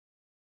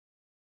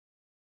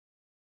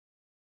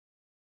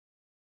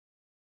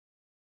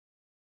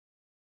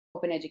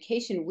Open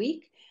Education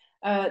Week,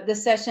 the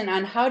session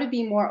on how to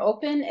be more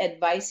open,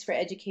 advice for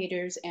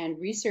educators and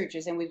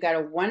researchers. And we've got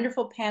a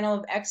wonderful panel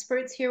of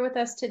experts here with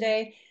us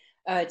today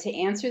to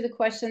answer the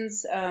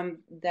questions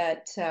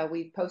that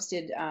we've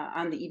posted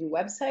on the Eden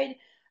website,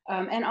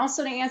 and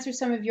also to answer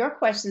some of your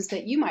questions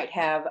that you might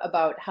have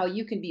about how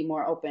you can be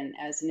more open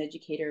as an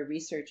educator or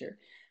researcher.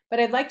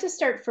 But I'd like to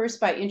start first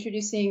by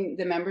introducing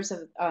the members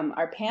of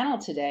our panel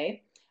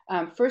today.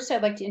 First,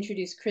 I'd like to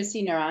introduce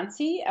Chrissi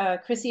Nerantzi.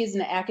 Chrissi is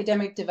an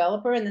academic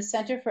developer in the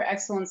Center for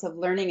Excellence of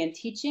Learning and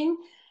Teaching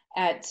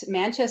at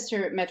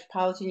Manchester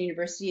Metropolitan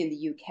University in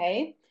the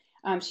UK.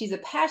 She's a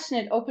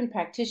passionate open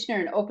practitioner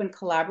and open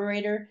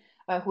collaborator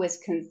who has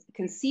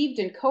conceived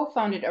and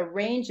co-founded a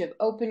range of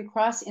open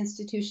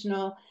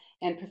cross-institutional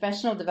and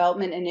professional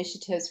development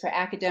initiatives for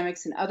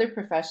academics and other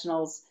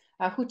professionals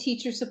who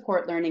teach or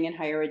support learning in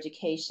higher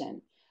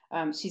education.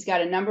 She's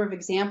got a number of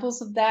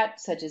examples of that,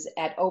 such as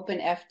at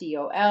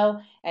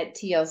OpenFDOL, at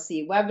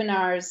TLC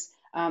webinars,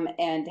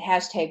 and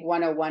hashtag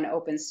 101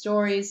 Open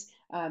Stories.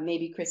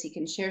 Maybe Chrissi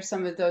can share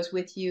some of those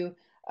with you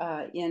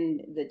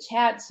in the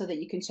chat so that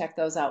you can check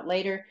those out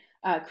later.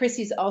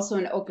 Chrissi's also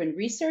an open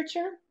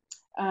researcher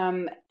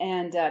and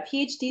a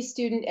PhD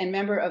student and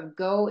member of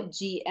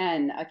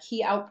GoGN. A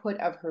key output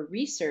of her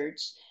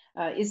research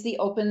is the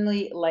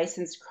openly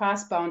licensed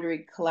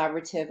cross-boundary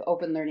collaborative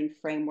open learning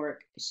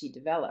framework she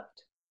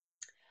developed.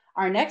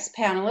 Our next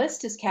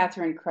panelist is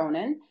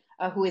Cronin,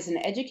 who is an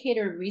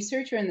educator and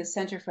researcher in the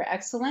Center for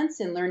Excellence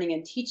in Learning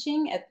and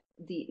Teaching at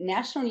the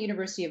National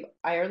University of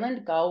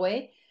Ireland,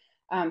 Galway.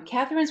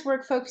 Catherine's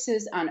work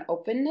focuses on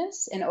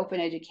openness and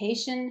open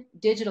education,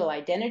 digital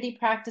identity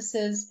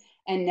practices,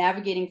 and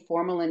navigating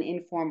formal and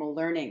informal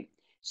learning.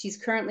 She's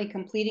currently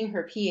completing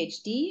her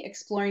PhD,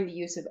 exploring the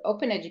use of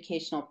open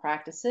educational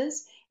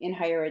practices in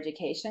higher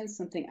education,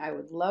 something I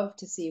would love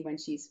to see when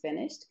she's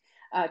finished.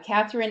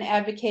 Catherine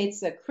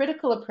advocates a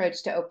critical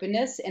approach to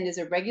openness and is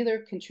a regular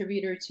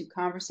contributor to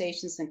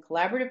conversations and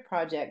collaborative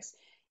projects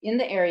in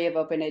the area of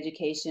open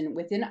education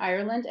within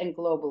Ireland and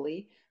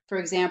globally. For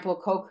example,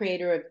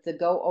 co-creator of the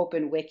Go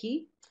Open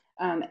Wiki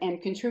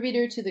and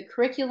contributor to the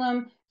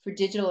curriculum for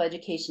digital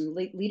education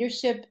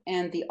leadership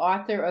and the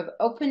author of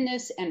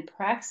Openness and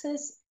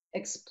Praxis,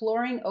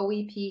 Exploring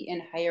OEP in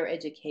Higher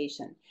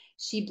Education.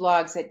 She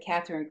blogs at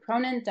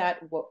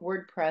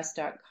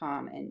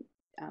catherinecronin.wordpress.com, and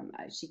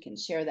she can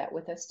share that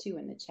with us too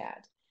in the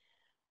chat.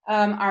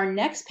 Our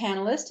next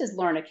panelist is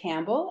Lorna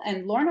Campbell,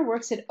 and Lorna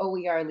works at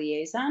OER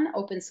Liaison,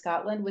 Open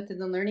Scotland, within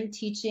the Learning,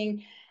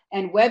 Teaching,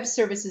 and Web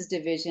Services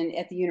Division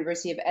at the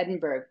University of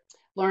Edinburgh.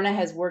 Lorna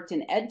has worked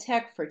in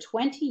EdTech for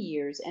 20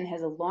 years and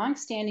has a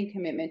long-standing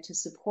commitment to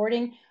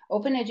supporting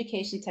open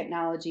education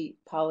technology,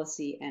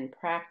 policy, and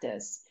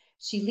practice.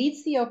 She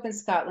leads the Open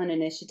Scotland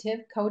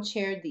Initiative,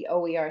 co-chaired the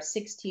OER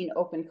 16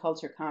 Open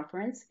Culture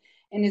Conference,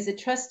 and is a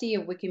trustee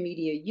of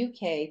Wikimedia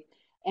UK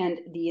and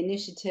the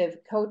initiative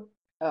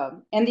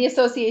and the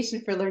Association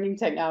for Learning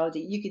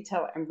Technology. You could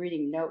tell I'm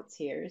reading notes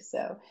here.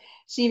 So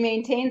she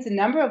maintains a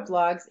number of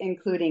blogs,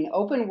 including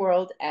Open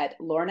World at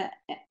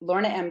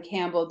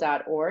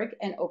lornamcampbell.org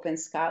and Open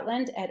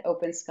Scotland at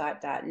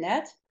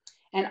openscot.net,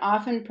 and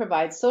often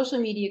provides social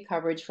media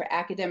coverage for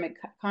academic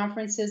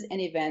conferences and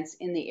events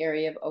in the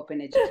area of open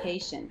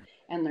education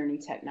and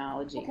learning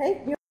technology.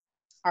 Okay.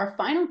 Our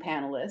final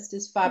panelist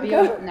is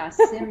Fabio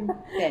Nascimbeni,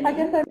 and I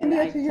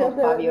told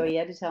Fabio he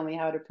had to tell me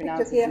how to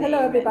pronounce his name. Hello,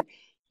 everybody.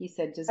 He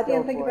said, just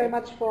go thank you very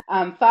much for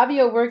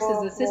Fabio works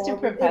as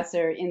assistant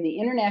professor in the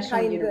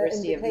International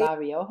University of La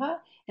Rioja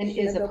and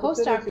is a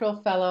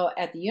postdoctoral fellow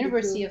at the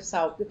University of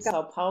Sao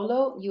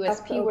Paulo,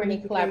 USP, where he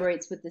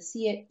collaborates with the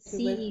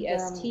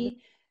CEST,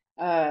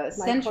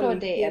 Centro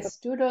de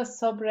Estudos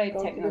sobre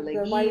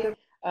Tecnología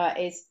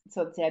y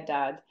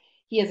Sociedad.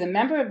 He is a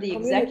member of the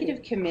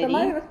executive committee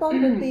of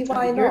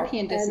the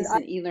European Distance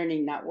and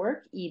E-Learning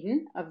Network,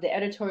 Eden, of the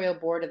editorial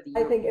board of the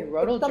European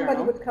Journal,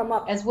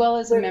 as well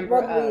as a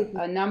member of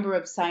a number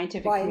of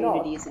scientific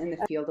communities in the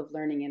field of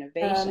learning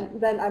innovation.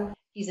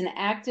 He's an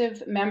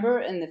active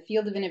member in the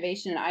field of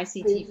innovation and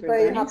ICT for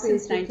learning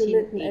since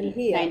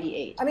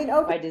 1998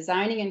 by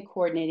designing and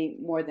coordinating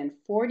more than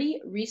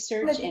 40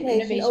 research and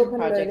innovation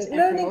projects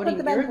and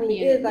promoting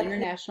European and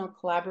international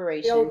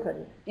collaboration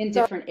in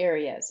different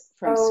areas,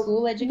 from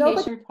school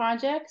education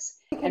projects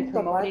and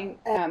promoting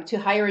to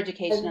higher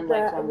education and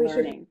lifelong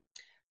learning.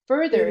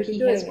 Further, he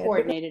has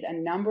coordinated a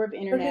number of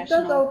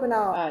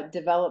international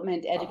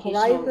development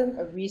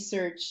educational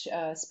research,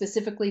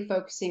 specifically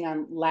focusing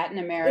on Latin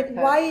America,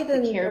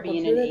 the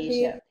Caribbean, and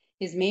Asia.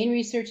 His main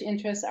research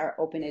interests are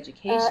open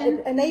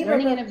education,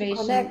 learning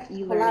innovation,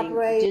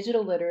 e-learning,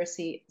 digital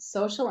literacy,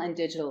 social and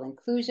digital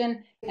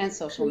inclusion, and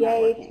social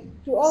networking.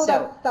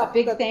 So a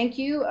big thank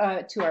you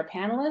to our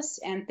panelists,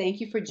 and thank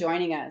you for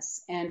joining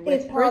us. And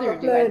with further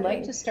ado, I'd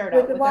like to start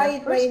out with our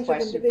first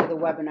question for the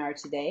webinar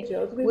today.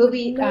 We'll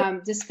be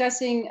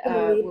discussing,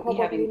 we'll be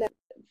having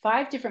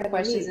 5 different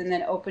questions and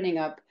then opening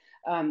up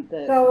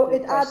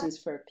the questions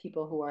for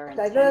people who are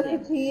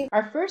attending.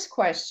 Our first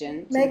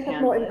question to the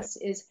panelists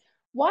is,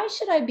 Why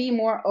should I be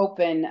more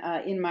open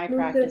in my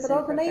practice but and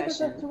also enables us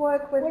profession? to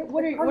work with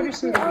What are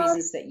some of the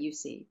reasons that you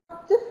see?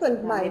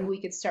 Different Maybe we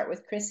could start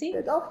with Chrissi.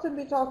 Often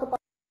we talk about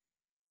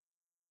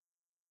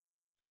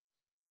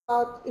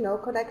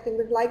connecting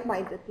with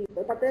like-minded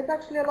people, but there's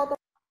actually a lot of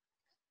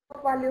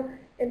value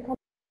in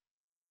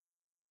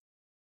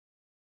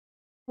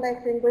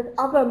connecting with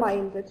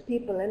other-minded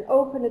people, and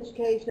open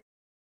education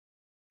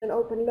and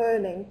open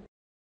learning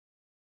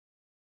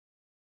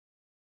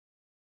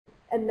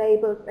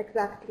enables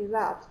exactly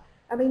that.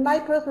 I mean, my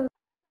personal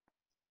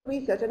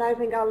research, and I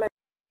think I'll let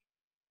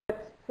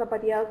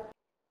somebody else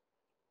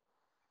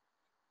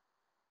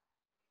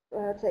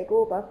take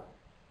over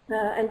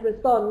and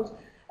respond,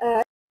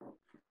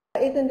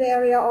 is in the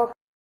area of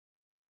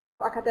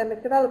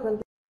academic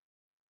development,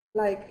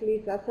 like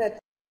Lisa said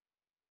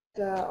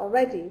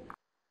already.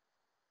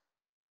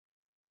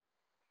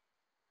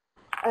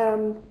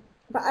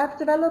 But I've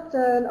developed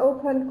an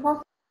open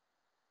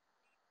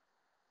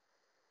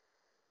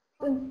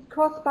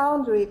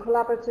cross-boundary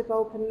collaborative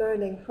open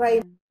learning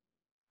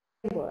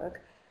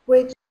framework,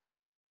 which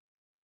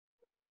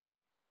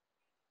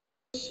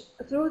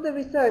through the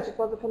research, it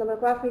was a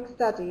phenomenologic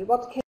study,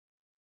 what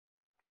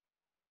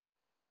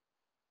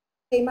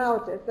came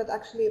out is that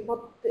actually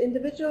what the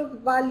individuals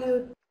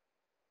valued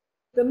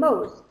the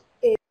most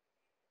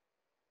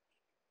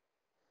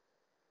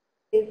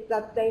is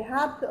that they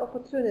had the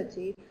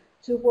opportunity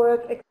to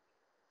work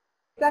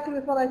exactly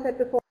with what I said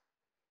before,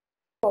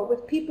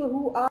 with people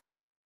who are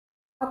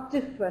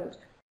different,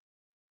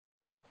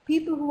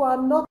 people who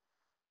are not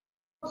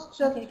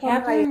just okay,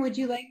 Catherine, would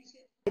you like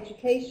to?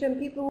 Education,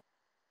 people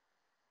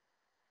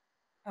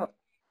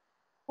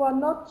who are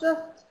not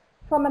just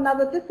from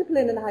another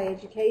discipline in higher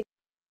education,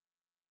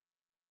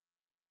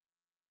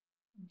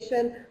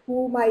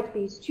 who might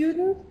be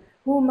students,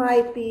 who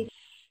might be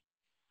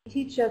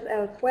teachers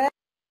elsewhere,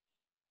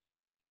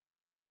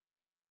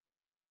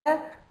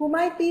 who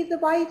might be the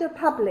wider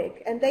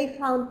public, and they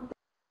found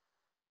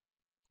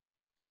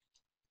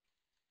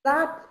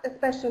that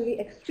especially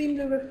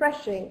extremely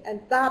refreshing,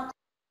 and that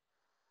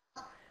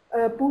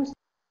boosted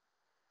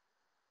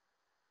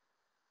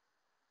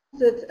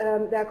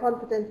their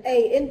confidence,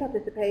 A, in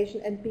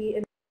participation, and B,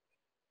 in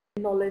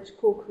knowledge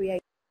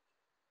co-creation.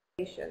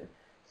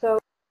 So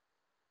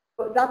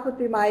that would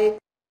be my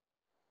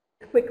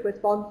quick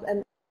response,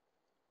 and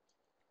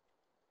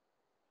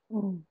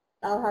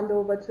I'll hand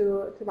over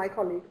to my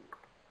colleague.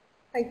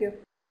 Thank you.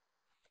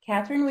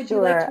 Catherine, would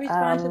you like to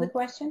respond to the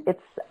question?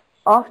 It's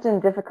often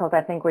difficult,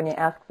 I think, when you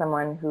ask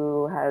someone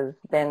who has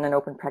been an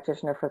open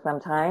practitioner for some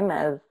time,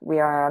 as we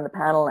are on the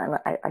panel, and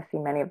I see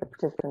many of the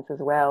participants as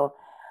well,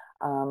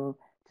 to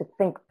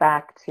think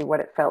back to what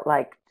it felt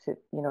like to,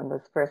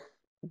 those first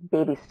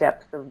baby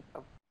steps of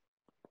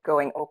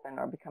going open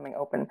or becoming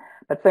open.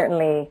 But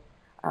certainly,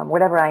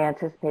 whatever I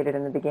anticipated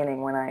in the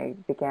beginning when I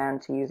began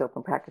to use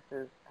open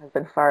practices has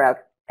been far out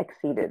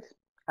exceeded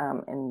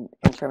in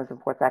terms of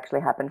what's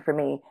actually happened for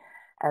me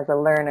as a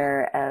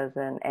learner, as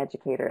an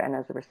educator, and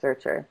as a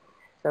researcher.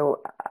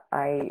 So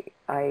I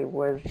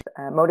was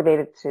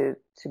motivated to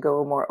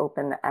go more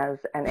open as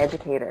an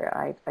educator.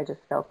 I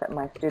just felt that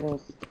my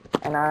students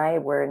and I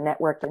were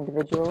networked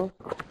individuals.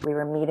 We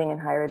were meeting in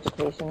higher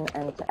education,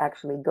 and to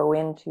actually go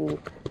into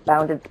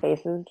bounded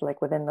spaces,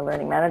 like within the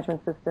learning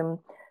management system,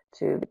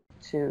 to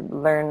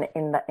learn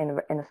in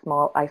a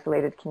small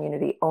isolated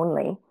community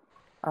only,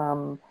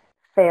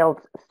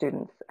 failed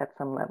students at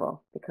some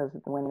level, because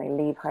when they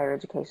leave higher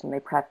education, they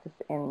practice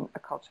in a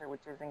culture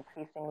which is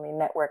increasingly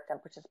networked and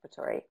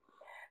participatory.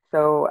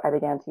 So I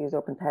began to use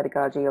open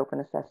pedagogy, open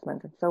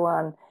assessment, and so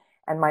on,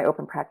 and my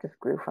open practice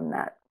grew from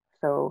that.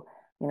 So,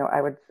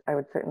 I would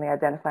certainly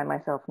identify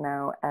myself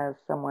now as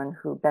someone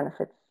who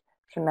benefits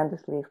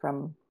tremendously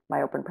from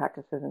my open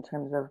practices in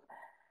terms of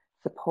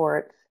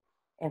support,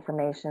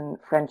 information,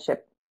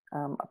 friendship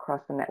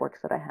across the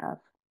networks that I have.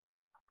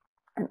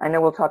 And I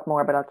know we'll talk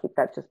more, but I'll keep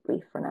that just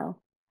brief for now.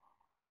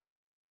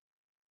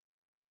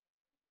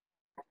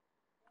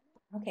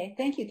 Okay,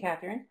 thank you,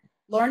 Catherine.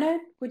 Lorna,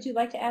 would you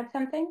like to add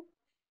something?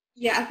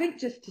 Yeah, I think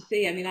just to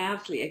say, I mean, I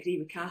absolutely agree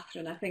with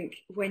Catherine. I think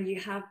when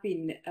you have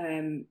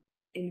been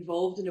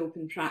involved in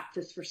open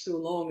practice for so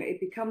long,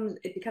 it becomes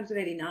a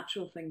very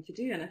natural thing to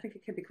do. And I think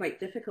it can be quite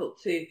difficult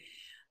to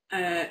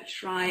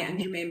try and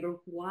remember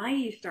why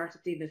you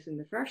started doing this in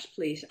the first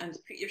place, and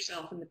put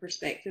yourself in the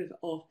perspective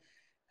of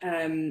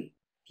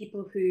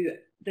people who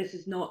this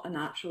is not a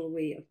natural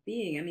way of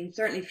being. I mean,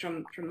 certainly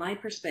from my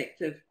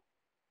perspective,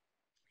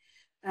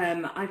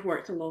 I've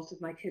worked a lot of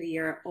my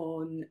career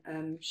on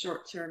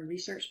short-term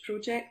research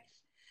projects.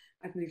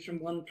 I've moved from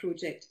one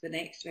project to the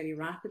next very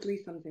rapidly.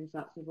 Sometimes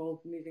that's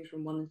involved moving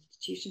from one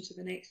institution to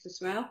the next as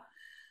well.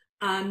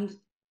 And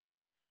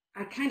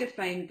I kind of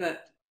found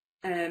that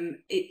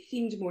it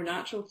seemed more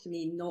natural to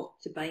me not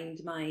to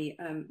bind my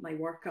my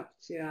work up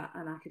to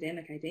an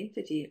academic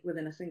identity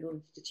within a single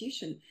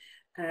institution,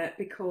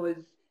 because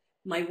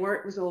my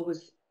work was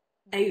always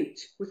out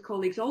with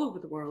colleagues all over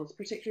the world,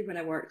 particularly when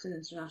I worked in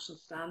international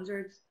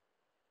standards.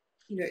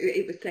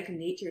 It was second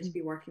nature to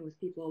be working with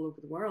people all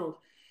over the world.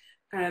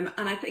 And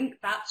I think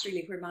that's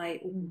really where my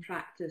open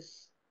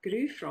practice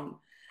grew from.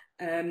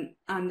 And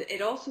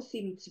it also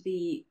seemed to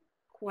be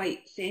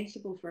quite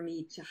sensible for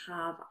me to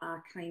have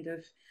a kind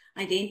of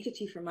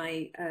identity for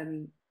my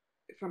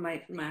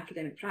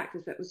academic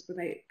practice that was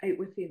out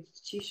with the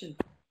institution.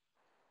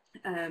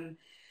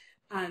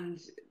 And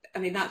I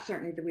mean, that's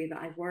certainly the way that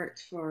I've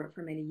worked for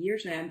many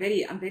years now. I'm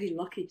very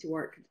lucky to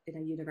work in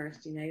a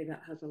university now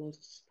that has a lot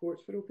of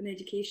support for open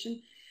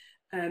education.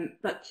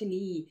 But to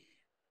me,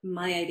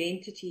 my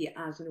identity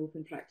as an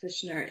open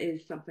practitioner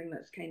is something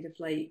that's kind of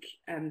like,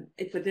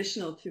 it's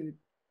additional to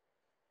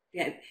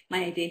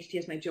my identity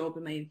as my job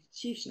in my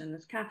institution. And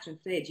as Catherine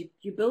said,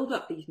 you build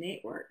up these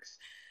networks,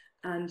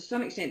 and to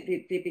some extent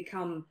they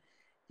become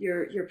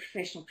your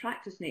professional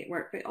practice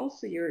network, but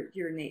also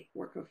your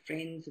network of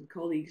friends and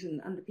colleagues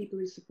and the people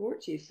who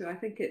support you. So I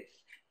think it's,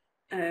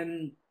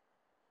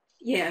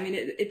 yeah, I mean,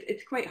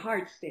 it's quite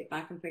hard to step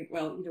back and think,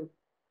 well, you know,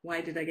 why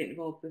did I get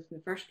involved with this in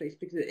the first place?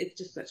 Because it's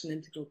just such an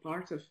integral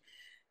part of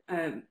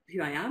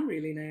who I am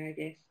really now, I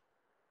guess.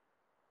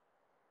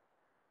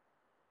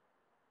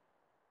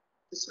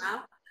 As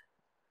well.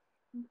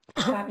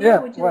 Fabio, Yeah,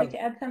 would you like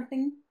to add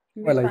something?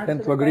 Well, I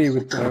tend to agree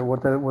with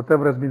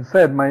whatever has been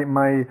said.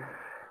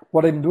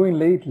 What I'm doing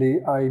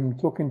lately, I'm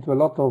talking to a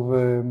lot of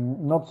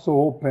not so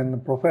open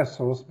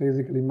professors.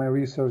 Basically, in my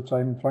research,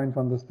 I'm trying to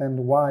understand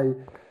why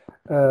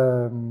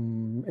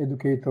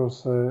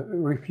educators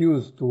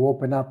refuse to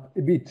open up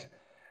a bit.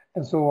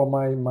 And so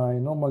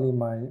normally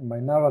my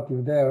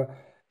narrative there,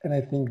 and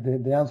I think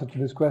the answer to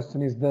this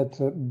question is that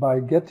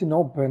by getting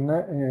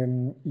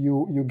open,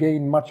 you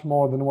gain much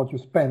more than what you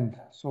spend.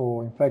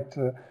 So in fact,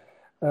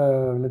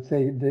 let's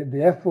say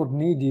the effort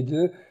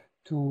needed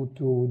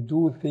to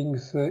do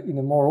things in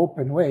a more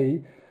open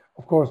way,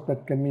 of course,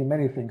 that can mean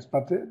many things,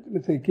 but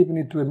let's say keeping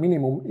it to a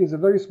minimum is a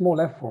very small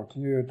effort.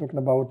 You're talking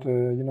about,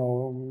 you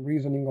know,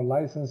 reasoning on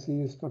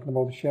licenses, talking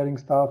about sharing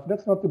stuff.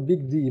 That's not a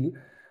big deal,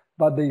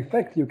 but the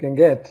effect you can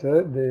get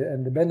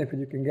and the benefit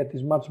you can get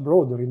is much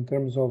broader in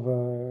terms of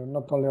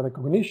not only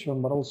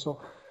recognition, but also,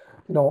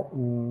 you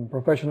know,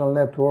 professional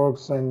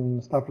networks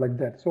and stuff like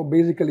that. So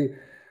basically,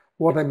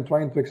 what I'm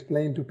trying to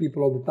explain to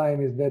people all the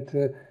time is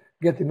that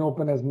getting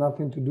open has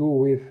nothing to do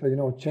with, you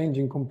know,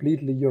 changing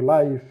completely your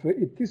life.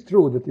 It is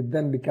true that it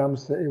then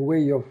becomes a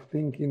way of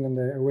thinking and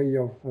a way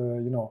of,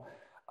 you know,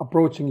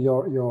 approaching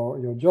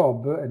your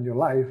job and your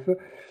life.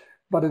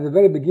 But at the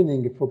very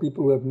beginning, for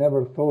people who have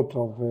never thought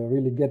of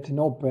really getting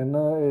open,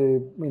 I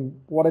mean,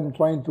 what I'm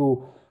trying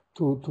to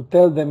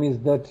tell them is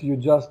that you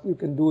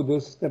can do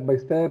this step by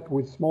step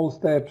with small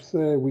steps,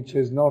 which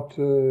is not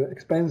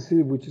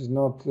expensive, which is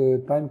not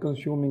time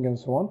consuming and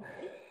so on.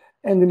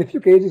 And in a few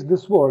cases,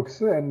 this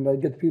works, and I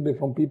get feedback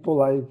from people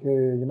like,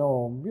 you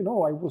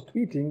know, I was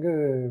tweeting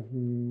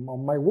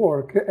on my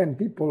work, and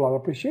people are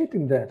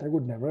appreciating that. I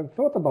would never have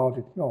thought about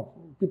it.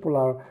 No, people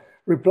are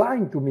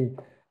replying to me,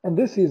 and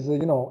this is,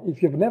 you know,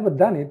 if you've never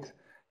done it,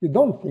 you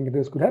don't think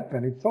this could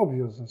happen. It's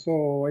obvious.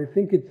 So I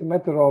think it's a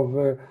matter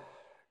of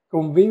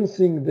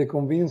convincing the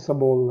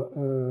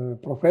convincible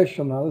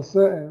professionals,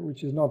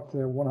 which is not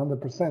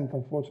 100%,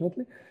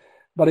 unfortunately.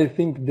 But I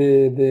think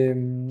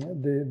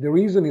the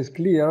reason is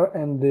clear,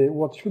 and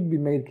what should be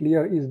made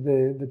clear is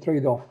the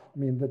trade-off. I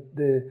mean,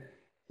 that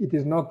it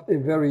is not a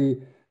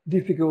very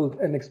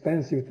difficult and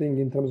expensive thing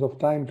in terms of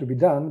time to be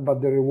done,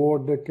 but the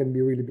reward can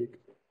be really big.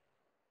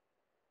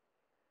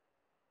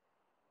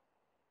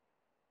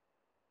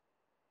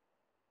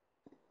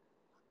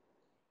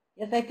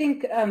 Yes, I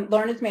think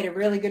Lorna's made a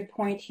really good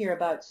point here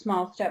about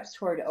small steps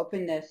toward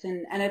openness.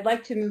 And I'd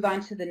like to move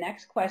on to the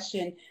next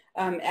question,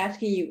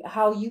 asking you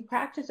how you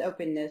practice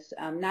openness.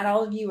 Not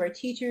all of you are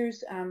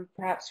teachers,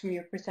 perhaps from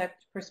your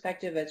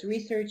perspective as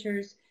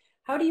researchers.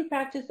 How do you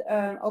practice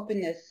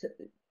openness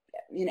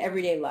in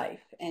everyday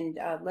life? And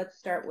let's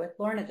start with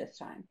Lorna this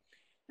time.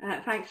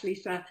 Thanks,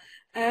 Lisa.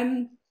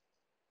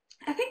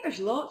 I think there's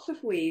lots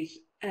of ways.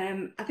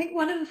 I think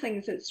one of the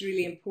things that's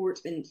really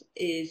important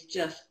is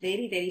just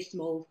very, very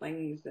small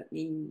things that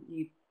mean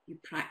you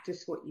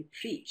practice what you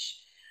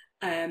preach.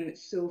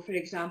 So, for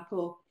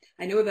example,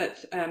 I know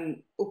that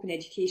the open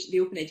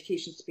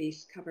education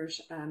space covers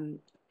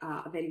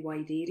a very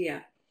wide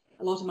area.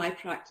 A lot of my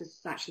practice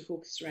is actually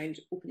focused around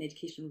open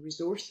educational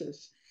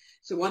resources.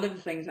 So one of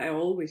the things I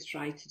always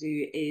try to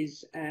do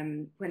is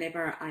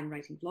whenever I'm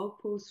writing blog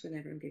posts,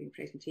 whenever I'm giving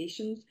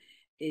presentations,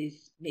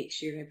 is make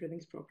sure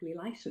everything's properly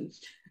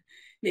licensed.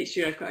 Make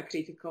sure I've got a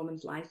Creative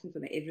Commons license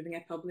and that everything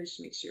I publish,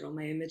 make sure all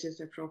my images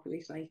are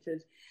properly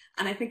cited.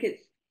 And I think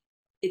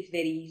it's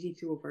very easy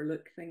to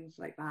overlook things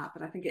like that.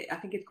 But I think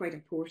it's quite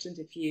important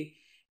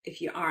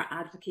if you are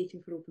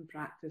advocating for open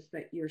practice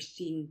that you're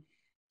seen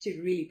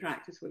to really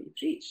practice what you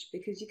preach,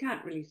 because you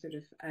can't really sort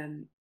of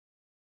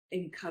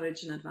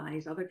encourage and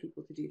advise other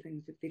people to do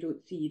things if they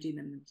don't see you doing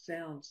them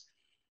themselves.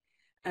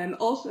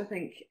 Also, I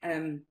think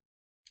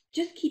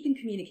just keeping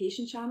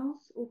communication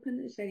channels open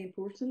is very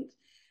important.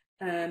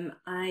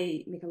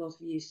 I make a lot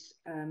of use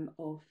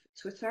of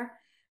Twitter.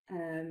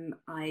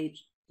 I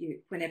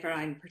whenever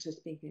I'm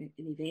participating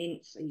in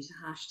events, I use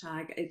a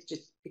hashtag. It's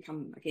just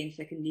become, again,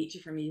 second nature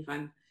for me if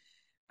I'm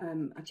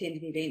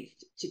attending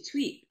events to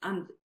tweet.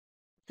 And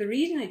the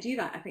reason I do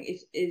that, I think,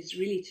 is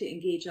really to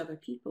engage other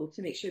people,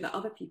 to make sure that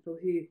other people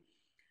who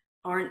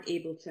aren't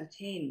able to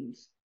attend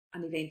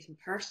an event in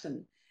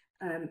person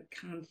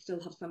can still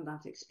have some of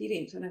that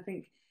experience. And I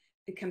think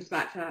it comes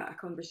back to a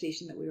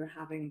conversation that we were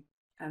having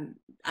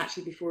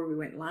actually before we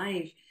went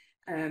live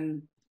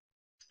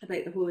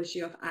about the whole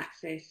issue of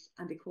access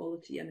and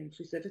equality and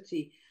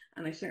inclusivity.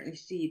 And I certainly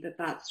see that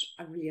that's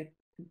a really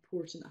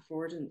important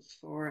affordance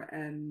for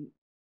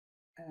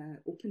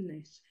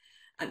openness.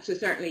 And so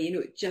certainly,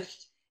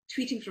 just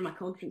tweeting from a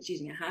conference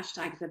using a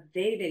hashtag is a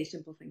very, very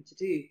simple thing to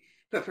do.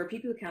 But for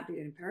people who can't be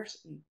there in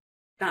person,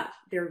 that's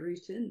their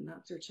route in,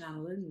 that's their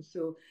channel in.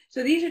 So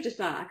these are just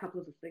a couple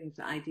of the things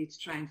that I do to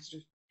try and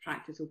sort of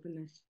practice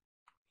openness.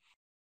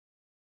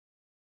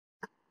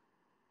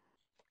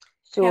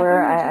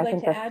 Sure, I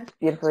think that's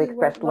beautifully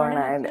expressed,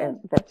 Lorna, and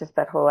that's just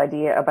that whole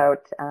idea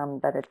about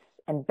that it's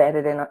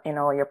embedded in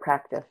all your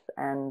practice.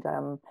 And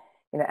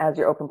as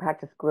your open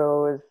practice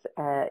grows,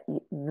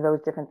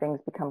 those different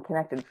things become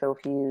connected. So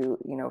if you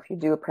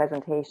do a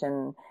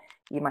presentation,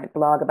 you might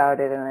blog about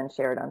it and then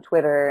share it on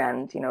Twitter,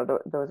 and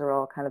those are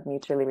all kind of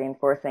mutually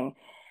reinforcing.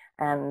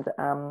 And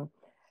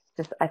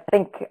I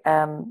think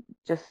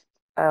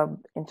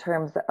in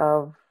terms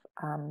of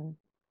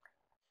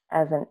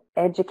as an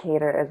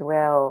educator as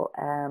well,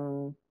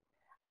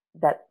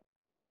 that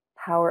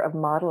power of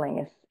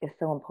modeling is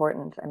so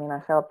important. I mean,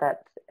 I felt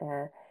that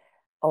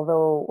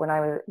although when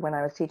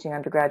I was teaching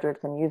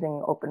undergraduates and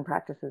using open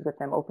practices with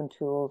them, open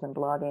tools and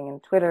blogging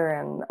and Twitter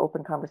and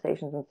open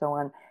conversations and so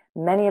on,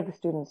 many of the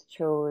students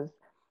chose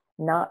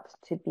not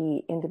to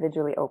be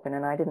individually open,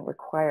 and I didn't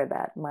require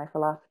that. My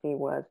philosophy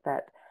was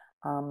that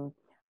I'm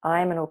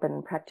an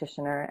open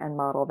practitioner and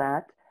model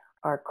that.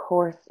 Our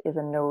course is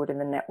a node in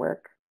the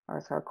network.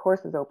 So our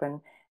course is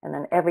open, and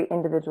then every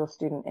individual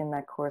student in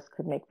that course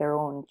could make their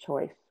own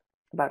choice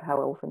about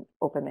how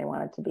open they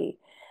want it to be.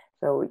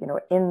 So,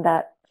 in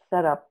that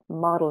setup,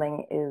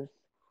 modeling is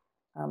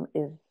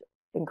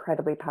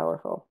incredibly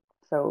powerful.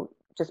 So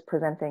just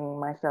presenting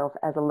myself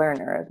as a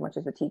learner as much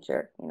as a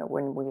teacher,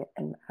 when we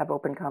have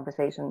open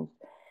conversations,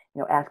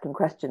 asking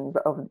questions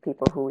of the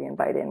people who we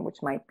invite in,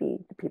 which might be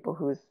the people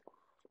whose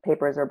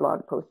papers or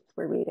blog posts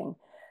we're reading.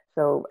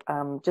 So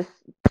just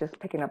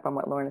picking up on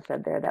what Lorna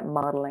said there, that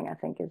modeling, I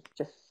think, is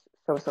just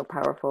so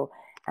powerful,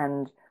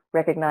 and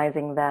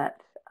recognizing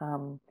that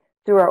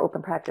through our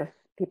open practice,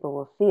 people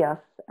will see us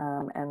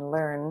and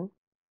learn,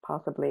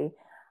 possibly,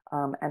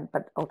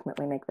 but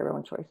ultimately make their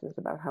own choices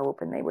about how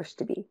open they wish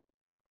to be.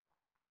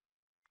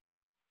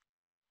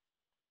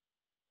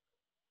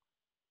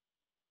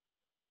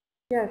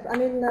 Yes, I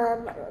mean,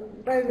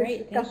 very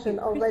rich discussion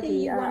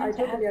already. Chrissi, I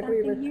totally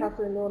agree with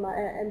Catherine, Lorna,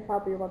 and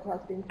Fabio, what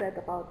has been said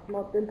about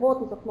the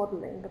importance of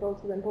modeling, but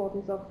also the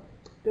importance of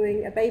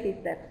doing a baby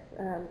steps,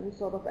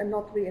 and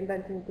not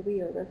reinventing the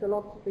wheel. There's a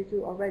lot we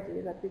do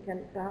already that we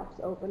can perhaps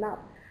open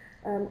up.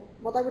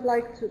 What I would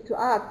like to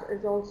add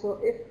is also,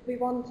 if we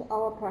want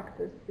our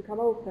practice to become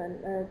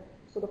open,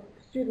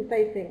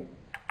 student-facing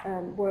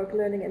work,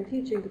 learning and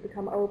teaching to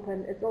become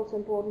open, it's also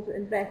important to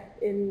invest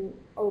in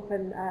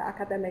open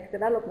academic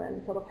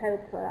development,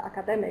 help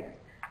academics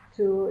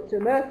to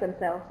immerse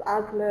themselves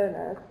as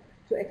learners,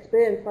 to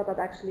experience what that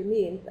actually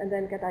means, and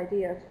then get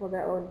ideas for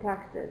their own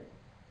practice.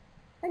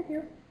 Thank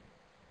you.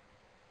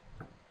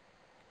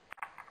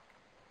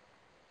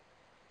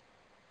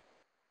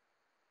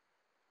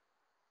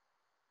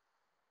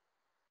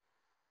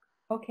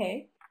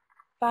 Okay,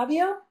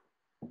 Fabio,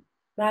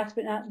 last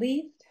but not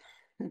least.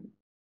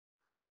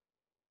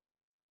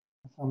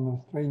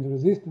 Some strange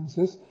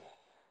resistances,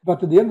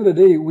 but at the end of the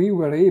day, we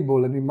were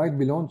able, and we might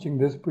be launching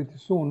this pretty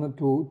soon,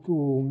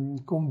 to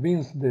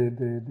convince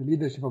the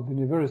leadership of the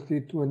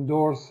university to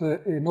endorse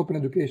an open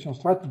education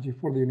strategy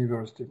for the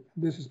university.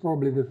 This is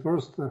probably the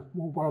first,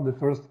 one of the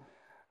first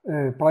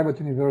private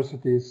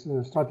universities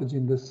strategy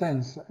in this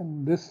sense.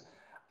 And this,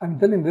 I'm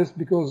telling this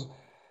because,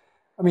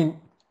 I mean,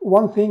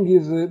 one thing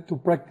is to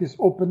practice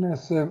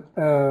openness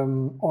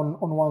on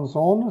one's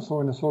own,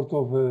 so in a sort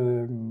of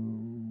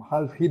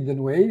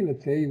half-hidden way.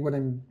 Let's say when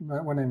I'm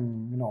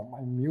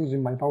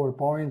using my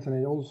PowerPoints and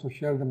I also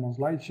share them on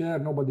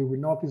SlideShare, nobody will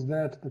notice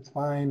that. That's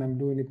fine. I'm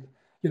doing it.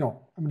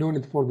 I'm doing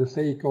it for the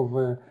sake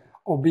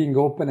of being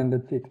open, and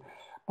that's it.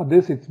 But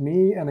this, it's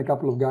me and a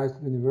couple of guys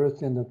at the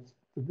university, and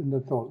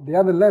that's all. The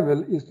other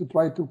level is to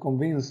try to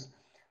convince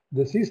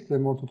the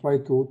system, or to try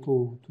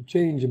to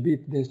change a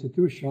bit the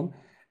institution.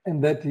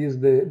 And that is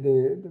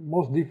the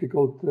most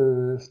difficult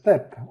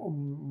step,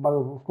 but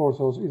of course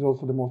is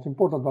also the most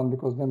important one,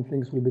 because then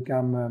things will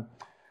become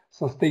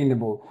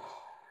sustainable.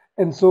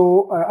 And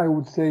so I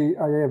would say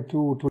I have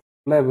two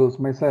levels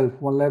myself.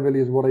 One level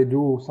is what I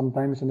do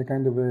sometimes in a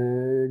kind of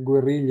a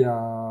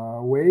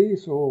guerrilla way,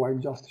 so I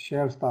just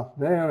share stuff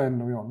there, and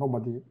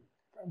nobody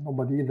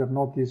either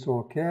notice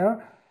or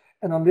care.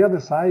 And on the other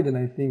side, and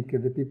I think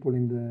the people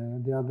in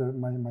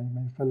my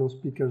fellow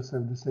speakers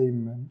have the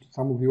same,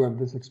 some of you have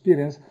this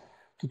experience,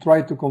 to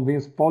try to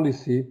convince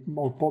policy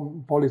or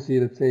policy,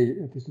 let's say,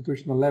 at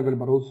institutional level,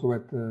 but also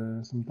at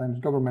sometimes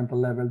governmental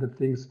level, that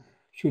things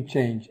should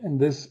change. And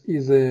this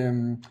is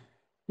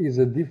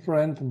a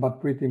different but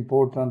pretty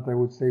important, I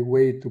would say,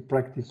 way to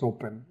practice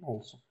open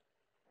also.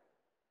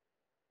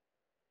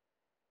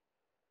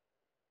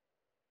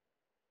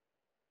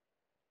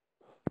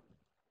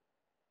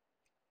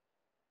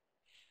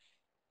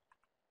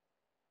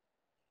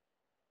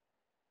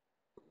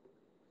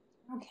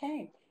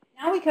 Okay.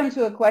 Now we come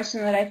to a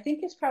question that I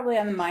think is probably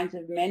on the minds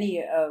of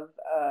many of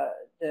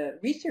the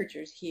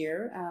researchers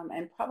here,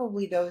 and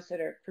probably those that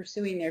are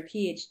pursuing their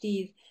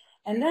PhDs,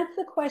 and that's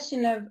the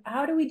question of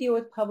how do we deal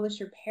with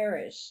publish or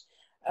perish?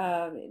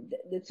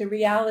 It's a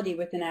reality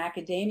within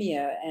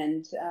academia,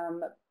 and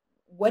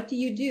what do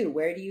you do?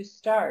 Where do you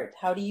start?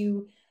 How do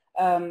you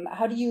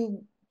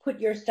put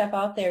your stuff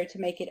out there to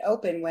make it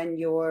open when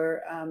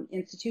your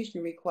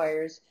institution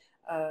requires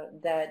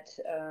that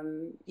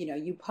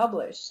you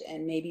publish,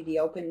 and maybe the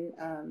open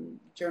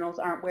journals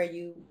aren't where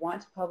you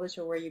want to publish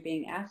or where you're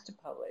being asked to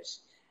publish?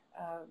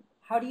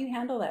 How do you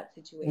handle that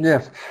situation?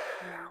 Yes,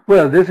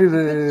 well, this is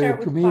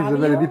to me Fabio, is a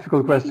very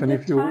difficult question.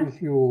 If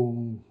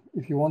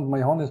you want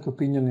my honest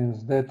opinion,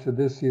 is that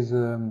this is,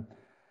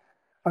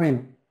 I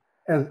mean,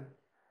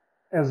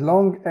 as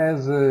long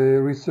as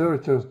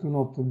researchers do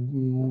not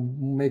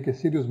make a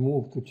serious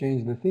move to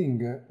change the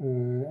thing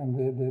and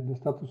the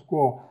status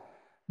quo,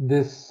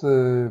 this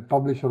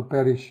publish or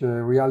perish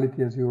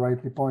reality, as you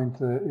rightly point,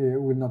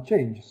 will not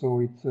change. So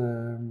it's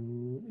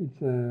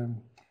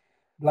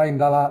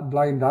blind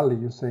alley,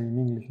 you say in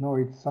English. No,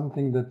 it's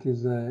something that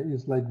is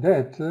like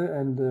that,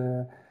 and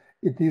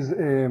it is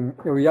a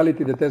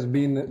reality that has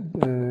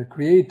been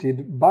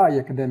created by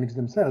academics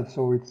themselves.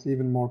 So it's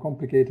even more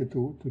complicated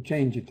to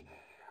change it.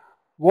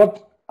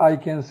 What I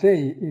can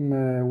say in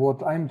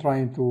what I'm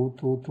trying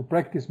to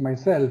practice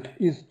myself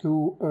is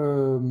to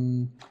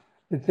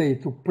let's say,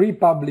 to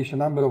pre-publish a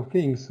number of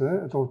things,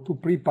 or to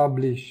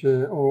pre-publish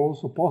or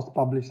also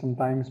post-publish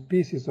sometimes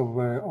pieces of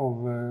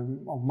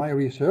my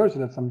research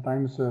that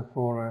sometimes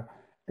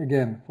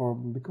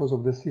because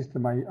of the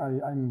system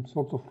I'm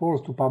sort of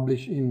forced to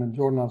publish in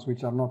journals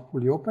which are not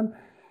fully open.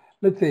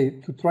 Let's say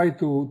to try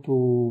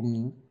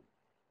to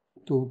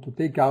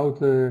take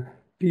out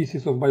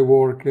pieces of my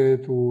work,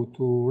 to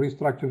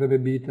restructure them a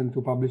bit and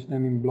to publish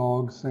them in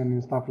blogs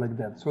and stuff like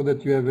that, so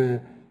that you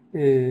have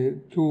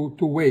two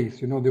ways,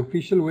 the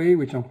official way,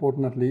 which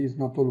unfortunately is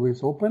not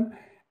always open,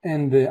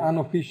 and the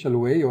unofficial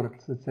way, or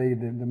let's say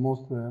the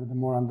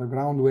more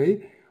underground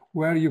way,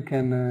 where you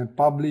can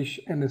publish,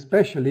 and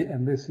especially,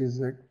 and this is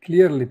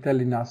clearly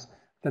telling us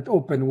that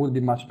open would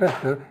be much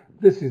better,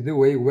 this is the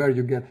way where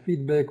you get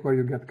feedback, where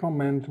you get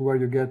comment, where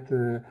you get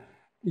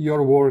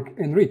your work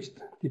enriched.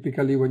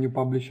 Typically when you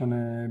publish on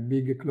a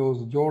big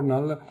closed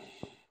journal,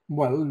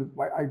 well,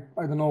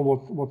 I don't know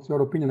what's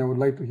your opinion. I would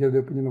like to hear the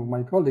opinion of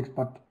my colleagues,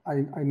 but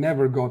I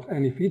never got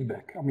any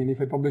feedback. I mean, if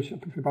I publish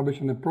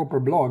on a proper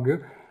blog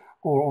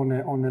or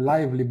on a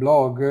lively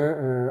blog,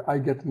 I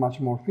get much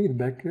more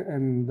feedback,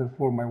 and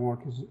therefore my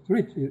work is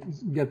rich,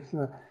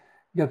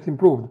 gets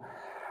improved.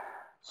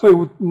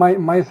 So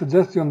my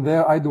suggestion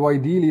there,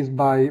 ideally, is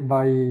by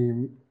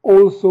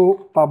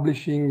also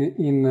publishing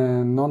in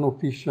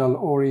non-official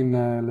or in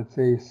let's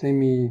say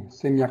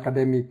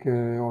semi-academic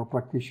or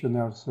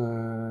practitioners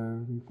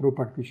through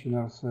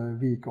practitioners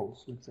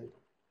vehicles, let's say.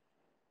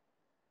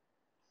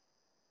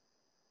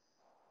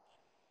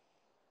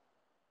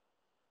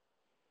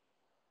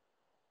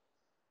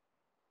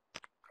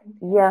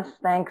 Yes,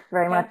 thanks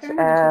very much.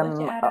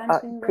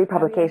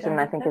 Pre-publication,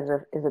 I think,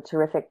 is a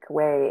terrific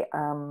way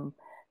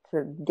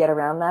to get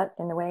around that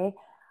in a way.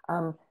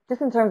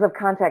 Just in terms of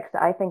context,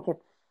 I think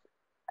it's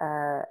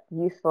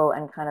useful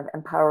and kind of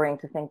empowering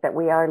to think that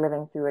we are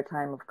living through a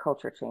time of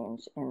culture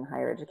change in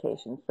higher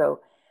education. So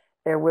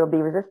there will be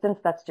resistance.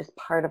 That's just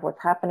part of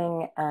what's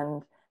happening,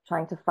 and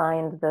trying to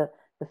find the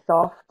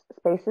soft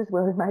spaces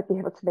where we might be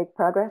able to make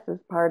progress is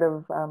part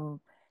of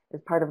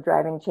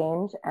driving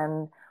change.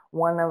 And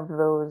one of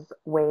those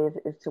ways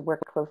is to work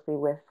closely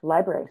with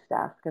library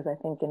staff, because I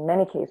think in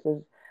many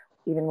cases,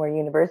 even where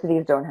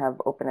universities don't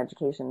have open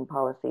education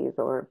policies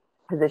or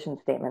position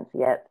statements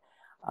yet,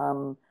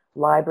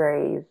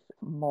 libraries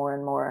more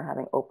and more are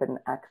having open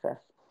access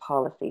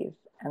policies,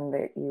 and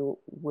that you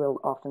will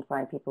often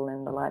find people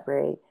in the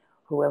library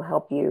who will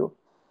help you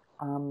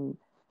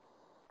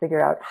figure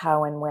out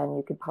how and when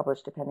you could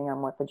publish depending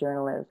on what the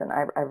journal is. And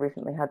I've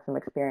recently had some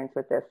experience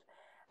with this.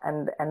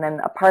 And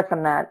then apart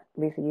from that,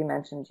 Lisa, you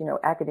mentioned,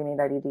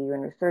 academia.edu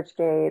and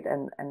ResearchGate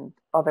and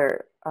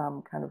other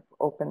kind of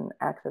open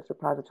access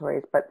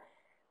repositories. But,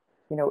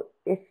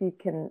 if you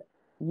can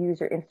use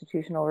your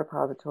institutional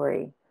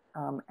repository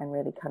and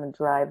really kind of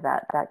drive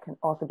that can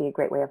also be a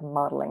great way of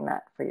modeling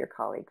that for your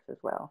colleagues as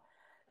well.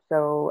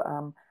 So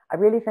I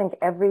really think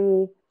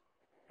every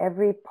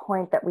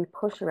point that we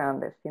push around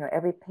this,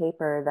 every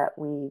paper that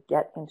we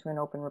get into an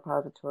open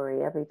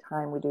repository, every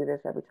time we do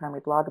this, every time we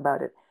blog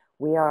about it,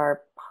 we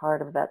are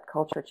part of that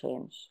culture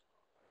change.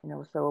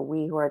 So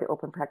we who are the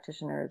open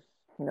practitioners,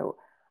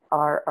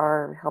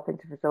 are helping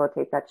to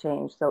facilitate that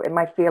change. So it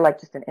might feel like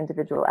just an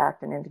individual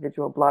act, an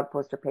individual blog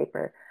post or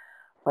paper,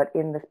 but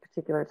in this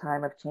particular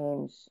time of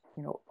change,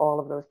 you know, all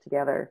of those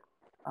together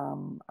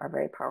are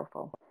very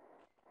powerful.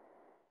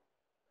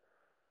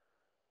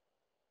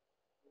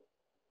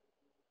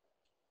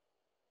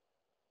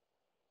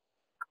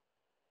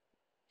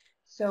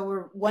 So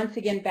we're once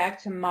again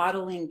back to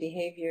modeling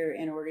behavior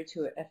in order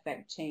to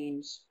affect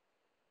change.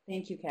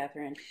 Thank you,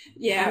 Catherine.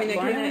 Yeah, I mean,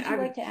 Lorna, again, would you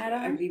like to add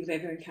on? I agree with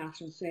everything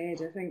Catherine said.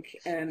 I think,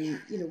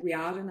 you know, we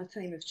are in a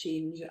time of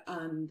change,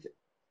 and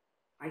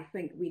I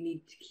think we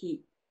need to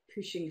keep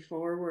pushing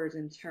forward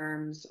in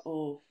terms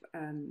of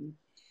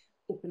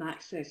open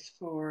access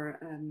for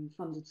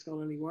funded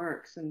scholarly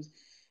works. And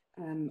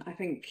I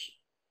think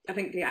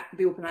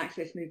the open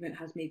access movement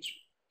has made,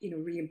 you know,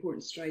 really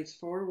important strides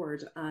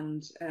forward.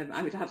 And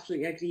I would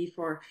absolutely agree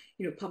for,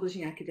 you know,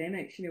 publishing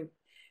academics, you know,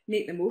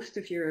 make the most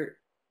of your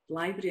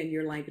library and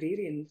your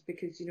librarians,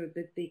 because, you know,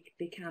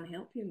 they can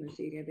help you in this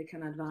area. They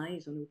can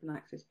advise on open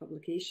access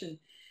publication.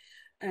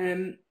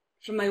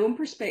 From my own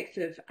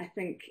perspective, I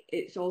think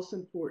it's also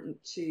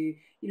important to, you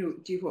know,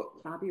 do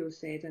what Fabio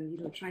said and,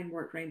 you know, try and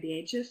work around the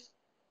edges.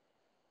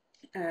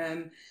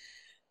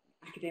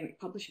 Academic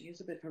publishing is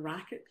a bit of a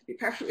racket, to be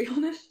perfectly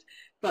honest,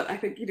 but I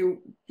think,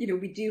 you know,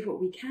 we do what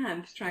we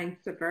can to try and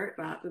subvert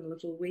that in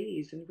little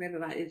ways, and whether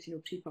that is, you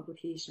know,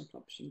 pre-publication or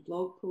publishing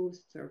blog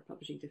posts or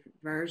publishing different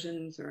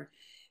versions or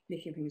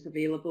making things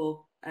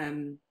available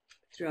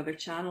through other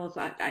channels,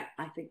 I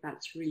think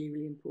that's really,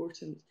 really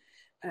important.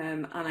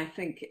 And I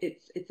think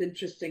it's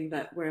interesting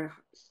that we're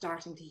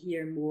starting to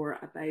hear more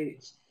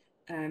about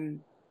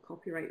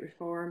copyright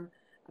reform,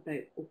 about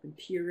open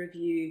peer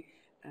review,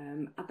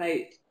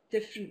 about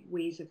different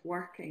ways of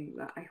working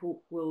that I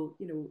hope will,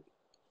 you know,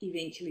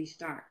 eventually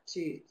start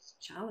to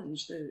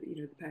challenge the, you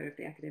know, the power of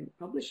the academic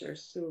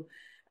publishers. So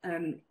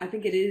I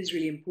think it is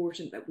really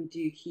important that we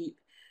do keep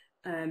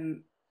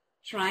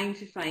trying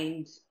to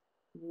find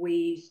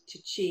ways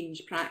to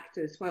change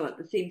practice, while at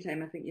the same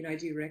time, I think, you know, I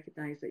do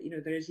recognise that, you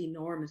know, there is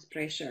enormous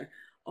pressure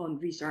on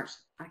research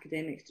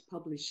academics to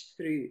publish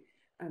through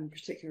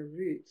particular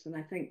routes. And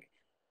I think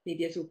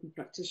maybe as open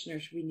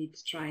practitioners, we need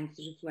to try and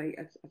sort of, like,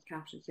 as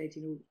Catherine said,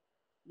 you know,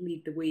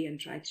 lead the way and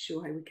try to show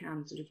how we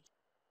can sort of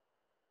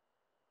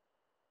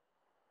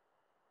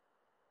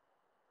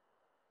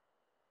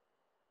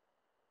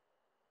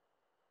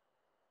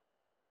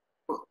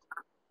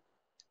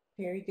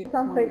Very good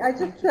something. point. I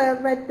just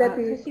read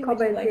Debbie's Chrissi,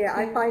 comment like here.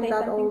 I find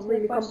that all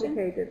really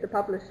complicated, the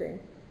publishing.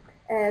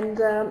 And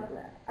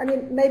I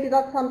mean, maybe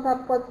that sums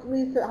up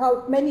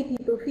how many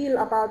people feel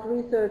about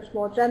research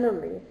more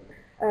generally.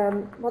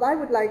 What I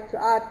would like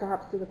to add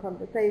perhaps to the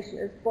conversation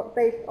is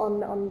based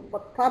on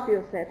what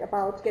Fabio said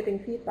about getting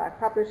feedback,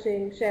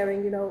 publishing,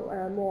 sharing, you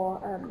know, more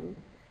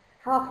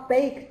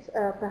half-baked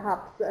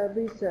perhaps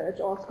research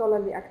or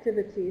scholarly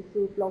activities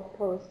through blog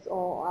posts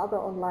or other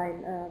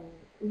online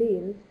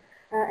means,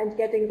 and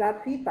getting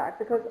that feedback.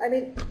 Because, I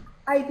mean,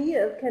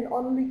 ideas can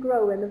only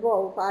grow and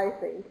evolve, I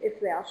think, if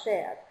they are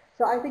shared.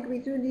 So I think we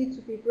do need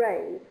to be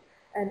brave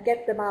and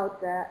get them out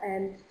there,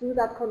 and through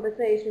that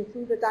conversation,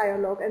 through the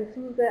dialogue, and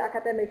through the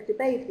academic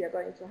debate we are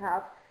going to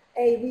have,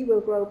 we will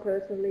grow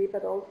personally,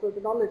 but also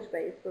the knowledge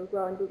base will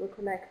grow, and we will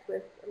connect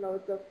with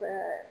loads of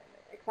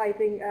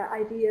exciting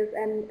ideas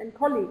and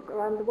colleagues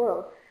around the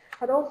world.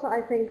 But also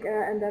I think,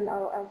 and then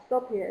I'll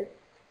stop here,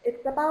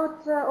 it's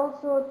about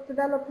also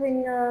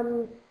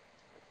developing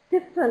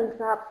different,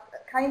 perhaps,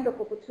 kind of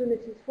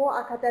opportunities for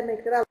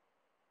academic development.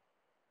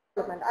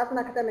 As an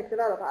academic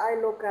developer,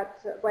 I look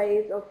at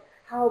ways of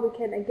how we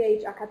can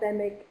engage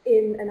academics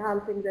in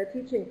enhancing their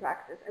teaching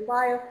practice. And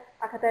while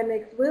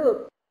academics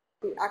will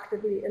be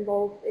actively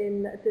involved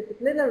in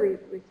disciplinary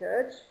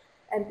research,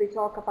 and we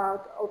talk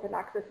about open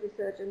access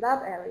research in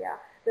that area,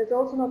 there's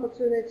also an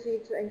opportunity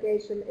to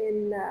engage them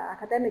in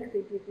academic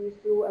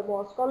CPDs through a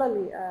more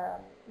scholarly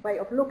way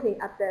of looking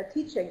at their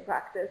teaching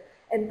practice,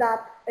 and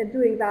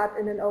doing that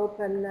in an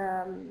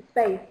open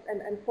space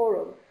and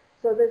forum.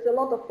 So there's a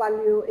lot of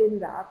value in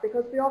that,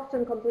 because we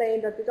often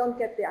complain that we don't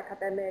get the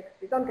academics,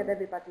 we don't get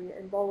everybody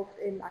involved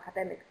in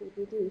academic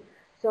CPD.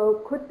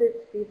 So could this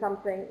be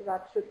something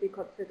that should be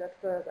considered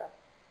further?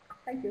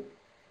 Thank you.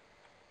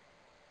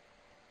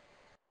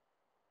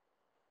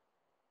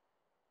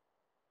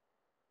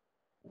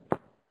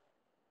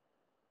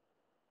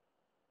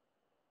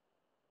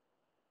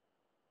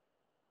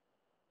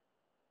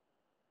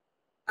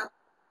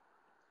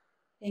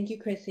 Thank you,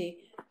 Chrissi.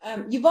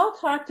 You've all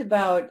talked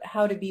about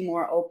how to be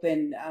more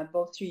open,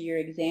 both through your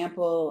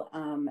example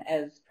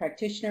as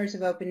practitioners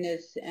of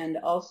openness, and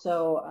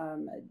also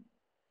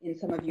in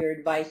some of your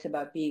advice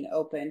about being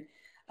open.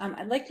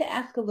 I'd like to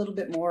ask a little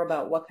bit more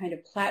about what kind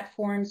of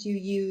platforms you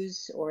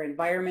use or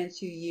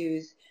environments you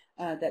use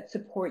that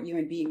support you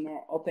in being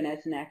more open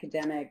as an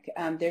academic.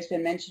 There's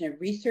been mention of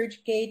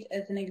ResearchGate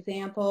as an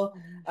example.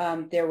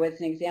 There was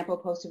an example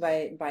posted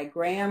by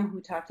Graham, who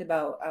talked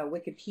about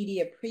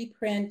Wikipedia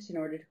preprint in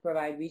order to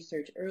provide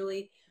research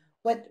early.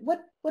 What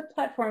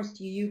platforms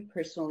do you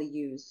personally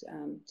use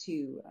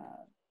to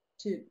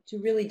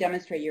really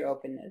demonstrate your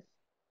openness?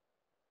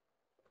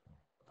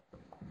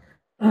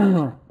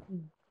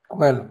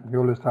 Well, you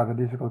always start the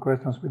difficult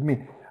questions with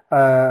me.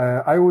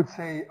 I would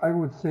say,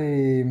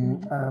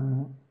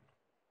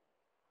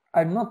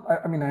 I'm not,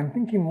 I mean, I'm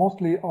thinking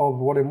mostly of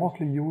what I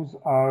mostly use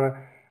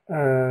are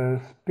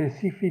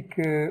specific,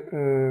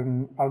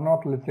 are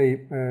not, let's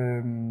say,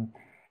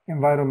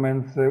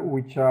 environments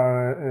which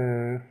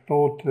are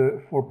thought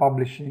for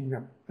publishing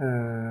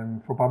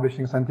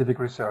scientific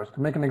research.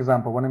 To make an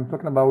example, when I'm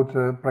talking about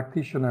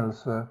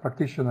practitioners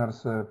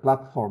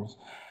platforms,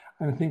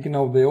 I'm thinking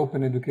of the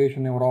Open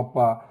Education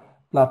Europa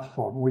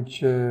platform,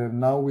 which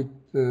now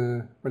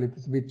well,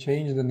 it's a bit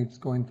changed and it's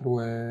going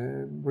through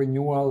a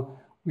renewal,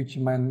 which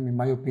in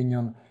my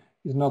opinion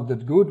is not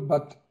that good,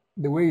 but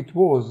the way it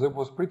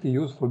was pretty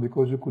useful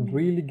because you could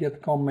really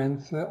get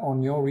comments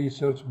on your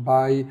research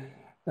by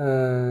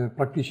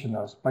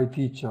practitioners, by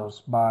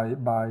teachers, by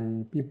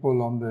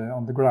people on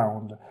the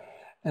ground.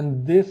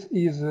 And this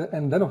is,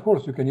 and then of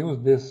course you can use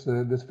this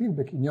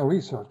feedback in your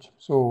research.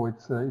 So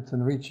it's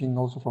enriching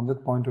also from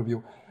that point of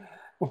view.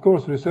 Of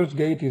course,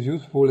 ResearchGate is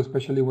useful,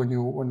 especially when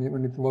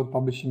it's about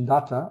publishing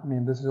data. I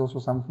mean, this is also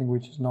something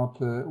which is not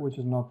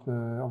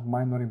of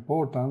minor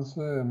importance.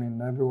 I mean,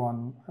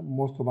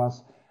 most of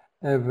us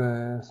have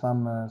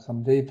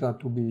some data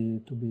to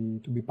be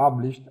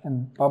published,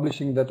 and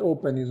publishing that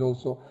openly is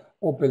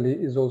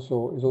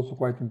also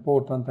quite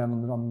important.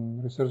 And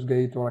on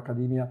ResearchGate or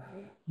academia,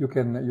 you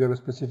have a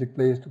specific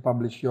place to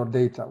publish your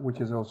data,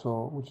 which is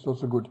also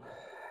good.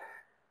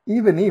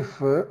 Even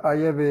if I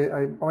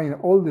mean,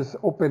 all this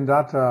open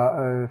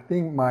data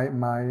thing, I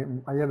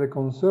have a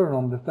concern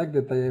on the fact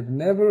that I have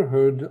never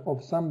heard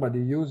of somebody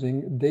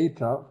using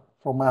data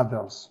from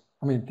others.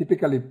 I mean,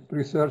 typically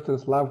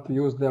researchers love to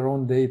use their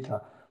own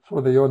data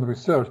for their own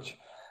research.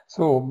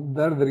 So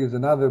there is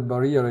another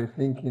barrier, I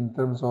think, in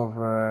terms of,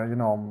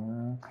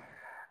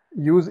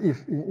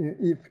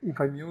 if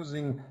I'm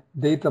using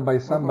data by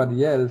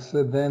somebody else,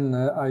 then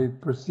I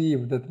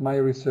perceive that my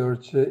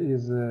research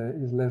is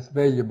less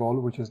valuable,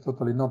 which is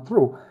totally not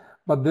true.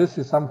 But this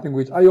is something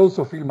which I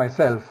also feel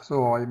myself.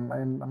 So I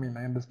mean,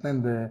 I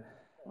understand the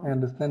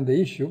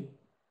issue,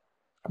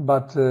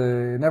 but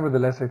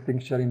nevertheless, I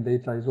think sharing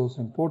data is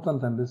also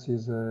important, and this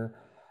is,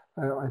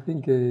 I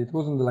think it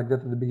wasn't like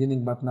that at the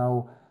beginning, but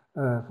now,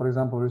 for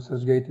example,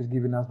 ResearchGate is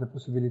giving us the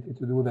possibility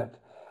to do that.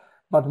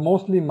 But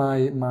mostly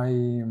my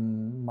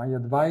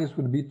advice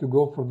would be to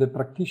go for the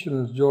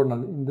practitioner's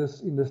journal. In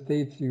the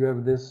States, you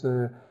have this,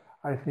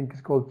 I think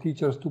it's called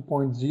Teachers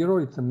 2.0.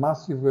 It's a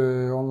massive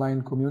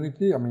online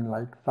community. I mean,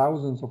 like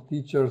thousands of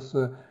teachers,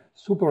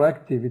 super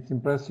active. It's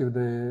impressive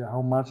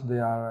how much they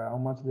are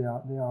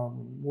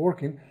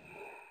working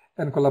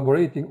and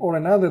collaborating. Or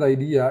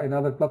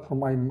another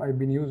platform I've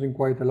been using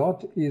quite a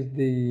lot is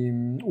the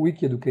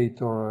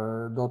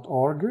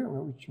wikieducator.org,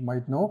 which you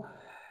might know.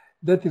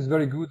 That is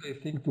very good, I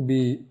think, to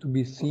be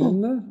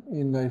seen.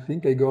 And I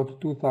think I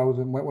got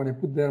 2,000 when I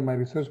put there my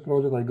research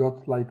project. I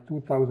got like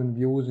 2,000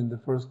 views in the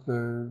first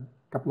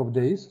couple of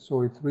days.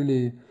 So it's a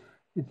really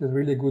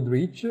good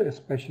reach,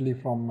 especially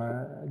from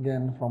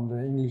the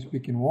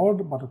English-speaking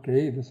world. But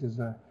okay, this is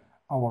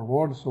our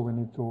world, so we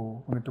need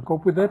to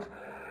cope with that.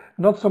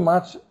 Not so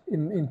much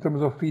in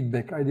terms of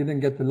feedback. I didn't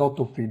get a lot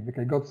of feedback.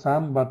 I got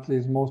some, but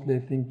it's mostly,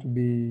 I think, to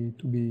be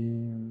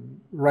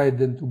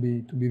read and to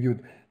be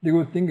viewed. The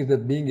good thing is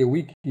that being a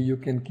wiki, you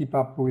can keep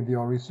up with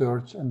your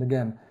research, and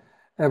again,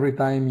 every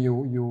time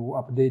you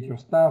update your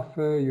stuff,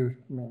 if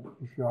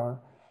you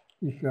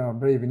are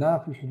brave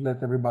enough, you should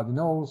let everybody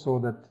know, so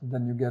that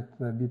then you get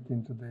a bit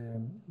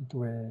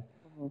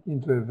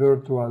into a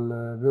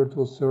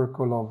virtual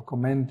circle of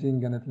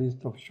commenting, and at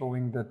least of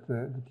showing that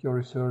your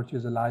research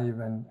is alive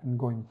and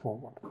going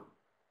forward.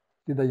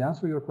 Did I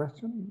answer your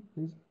question,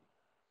 please?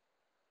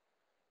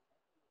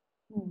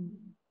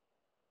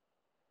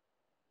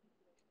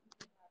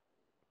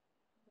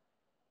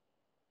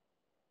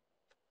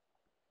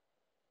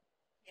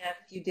 Yes,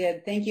 you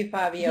did. Thank you,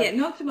 Fabio. Yeah,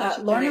 not so much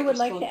Lorna would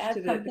like to add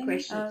to something the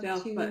question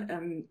itself, but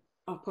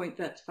a point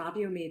that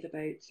Fabio made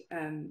about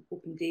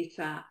open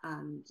data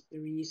and the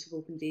reuse of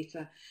open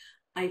data.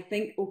 I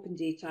think open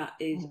data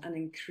is an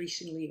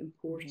increasingly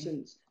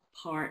important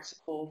part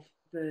of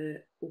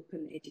the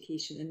open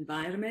education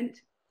environment,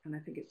 and I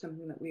think it's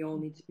something that we all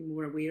need to be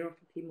more aware of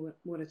and pay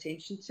more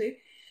attention to.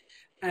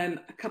 A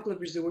couple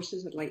of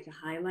resources I'd like to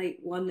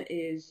highlight. One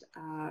is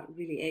a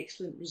really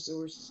excellent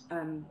resource,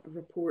 a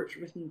report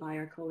written by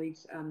our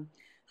colleagues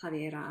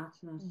Javiera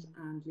Atanas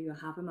and Leo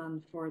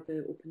Havemann for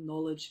the Open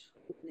Knowledge,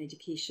 Open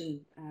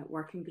Education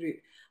Working Group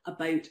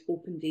about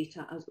open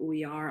data as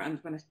OER.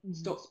 And when I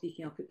stop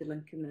speaking, I'll put the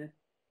link in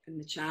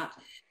the chat.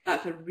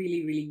 That's a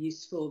really, really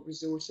useful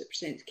resource. It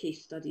presents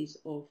case studies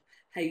of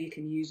how you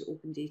can use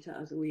open data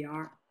as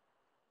OER.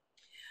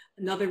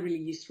 Another really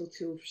useful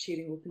tool for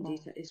sharing open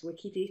data is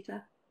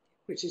Wikidata,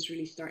 which is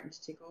really starting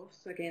to take off.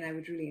 So again, I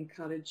would really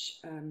encourage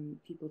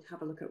people to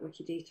have a look at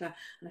Wikidata.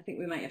 And I think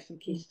we might have some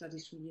case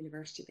studies from the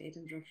University of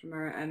Edinburgh from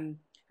our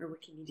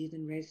Wikimedian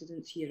in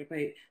residence here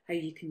about how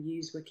you can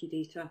use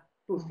Wikidata,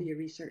 both for your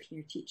research and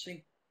your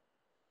teaching.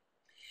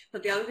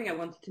 But the other thing I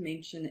wanted to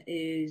mention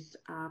is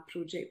a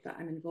project that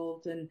I'm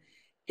involved in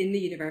in the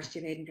University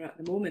of Edinburgh at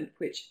the moment,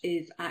 which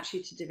is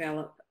actually to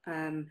develop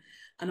an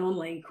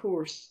online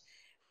course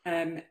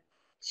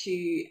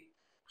to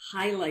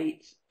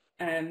highlight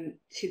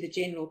to the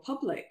general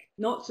public,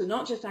 not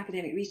just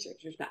academic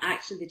researchers, but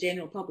actually the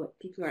general public,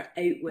 people who are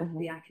out with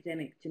the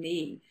academic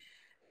domain,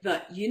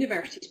 that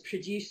universities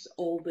produce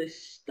all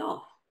this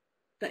stuff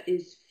that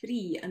is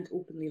free and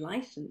openly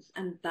licensed,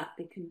 and that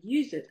they can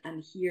use it,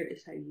 and here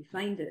is how you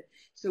find it.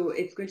 So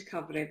it's going to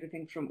cover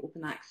everything from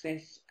open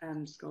access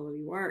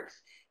scholarly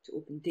works, to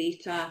open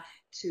data,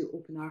 to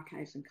open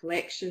archives and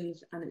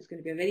collections, and it's going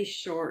to be a very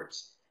short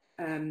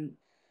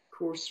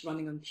course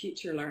running on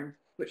FutureLearn,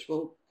 which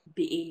will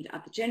be aimed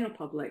at the general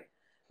public,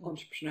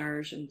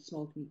 entrepreneurs and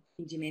small and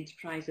medium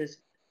enterprises.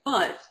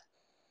 But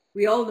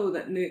we all know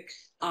that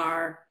MOOCs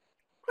are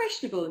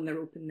questionable in their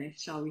openness,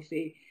 shall we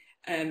say.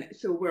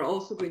 So we're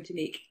also going to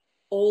make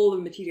all the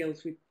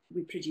materials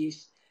we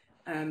produce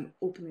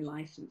openly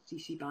licensed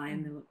CC BY,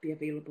 and they'll be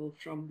available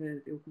from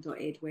the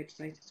open.ed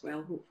website as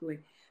well, hopefully.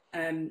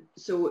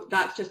 So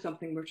that's just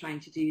something we're trying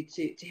to do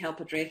to help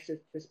address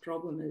this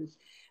problem is,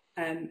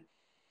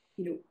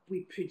 you know,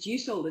 we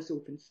produce all this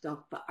open stuff,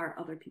 but are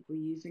other people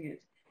using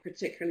it,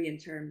 particularly in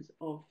terms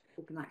of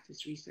open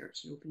access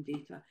research and open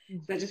data?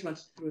 So I just wanted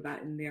to throw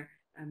that in there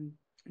in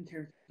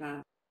terms of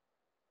that.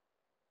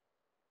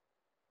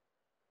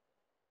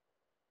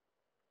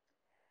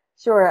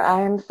 Sure,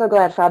 I'm so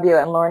glad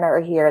Fabio and Lorna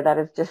are here. That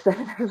is just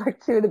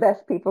like two of the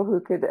best people who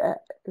could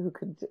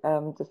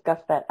discuss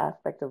that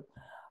aspect of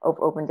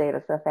open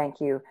data. So thank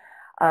you.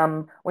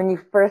 When you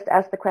first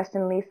asked the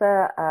question,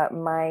 Lisa,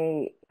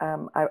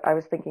 I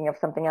was thinking of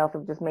something else,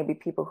 of just maybe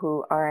people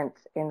who aren't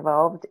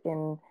involved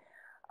in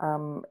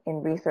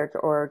research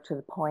or to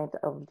the point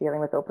of dealing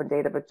with open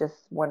data, but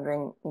just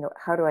wondering, you know,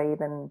 how do I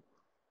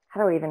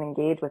even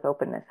engage with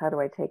openness? How do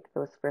I take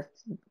those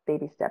first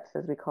baby steps,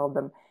 as we called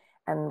them?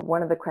 And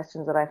one of the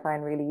questions that I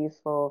find really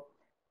useful,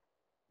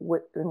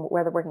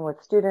 whether working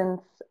with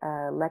students,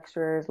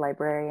 lecturers,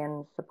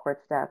 librarians,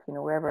 support staff, you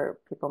know, wherever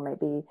people may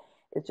be,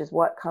 is just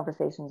what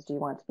conversations do you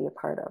want to be a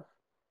part of?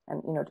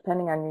 And, you know,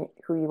 depending on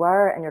who you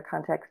are and your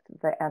context,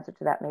 the answer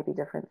to that may be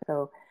different.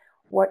 So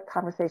what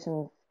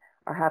conversations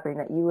are happening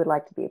that you would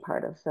like to be a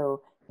part of?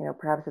 So, you know,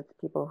 perhaps it's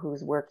people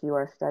whose work you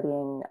are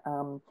studying,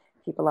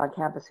 people on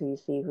campus who you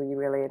see, who you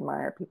really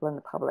admire, people in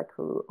the public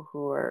who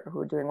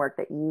are doing work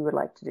that you would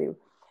like to do.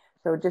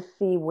 So just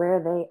see where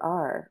they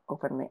are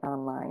openly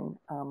online.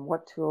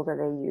 What tools are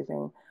they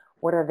using?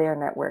 What are their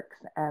networks?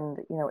 And,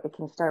 you know, it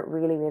can start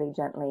really, really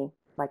gently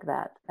like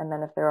that. And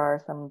then if there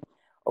are some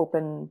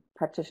open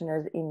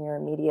practitioners in your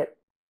immediate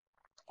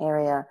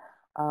area,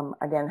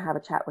 again, have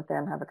a chat with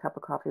them, have a cup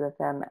of coffee with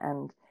them.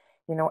 And,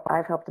 you know,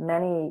 I've helped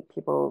many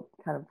people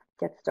kind of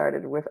get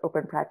started with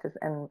open practice.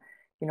 And,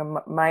 you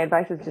know, my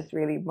advice is just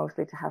really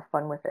mostly to have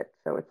fun with it.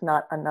 So it's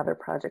not another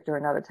project or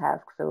another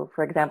task. So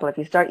for example, if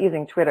you start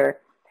using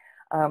Twitter,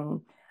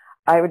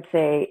 I would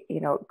say,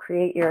 you know,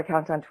 create your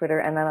account on Twitter,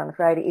 and then on a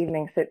Friday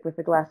evening, sit with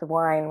a glass of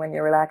wine when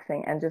you're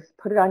relaxing and just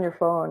put it on your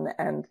phone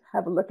and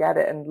have a look at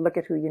it and look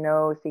at who you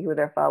know, see who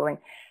they're following,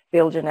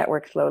 build your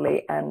network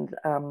slowly, and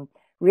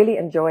really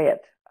enjoy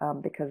it,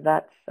 because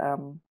that's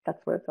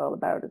what it's all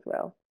about as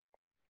well.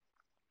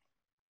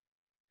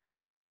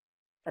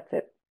 That's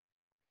it.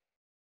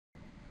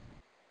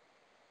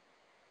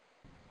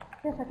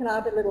 Yes, I can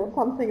add a little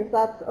something if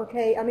that's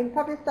okay. I mean,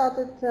 Fabio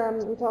started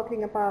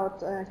talking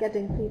about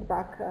getting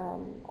feedback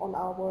on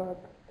our work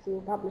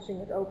through publishing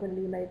it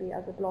openly, maybe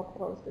as a blog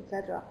post,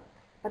 etc.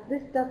 But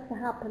this doesn't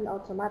happen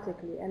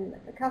automatically. And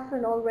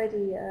Catherine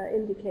already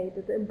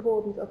indicated the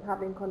importance of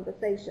having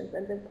conversations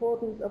and the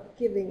importance of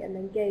giving and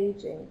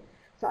engaging.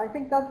 So I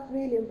think that's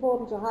really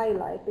important to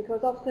highlight,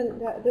 because often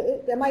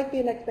there might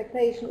be an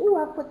expectation, oh,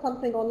 I've put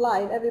something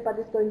online,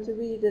 everybody's going to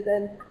read it,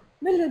 and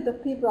millions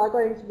of people are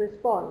going to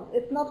respond.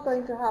 It's not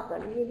going to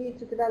happen. You need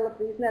to develop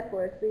these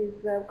networks, these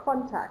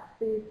contacts,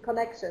 these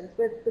connections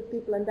with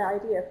people and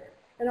their ideas,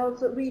 and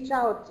also reach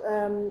out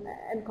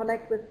and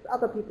connect with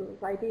other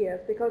people's ideas,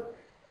 because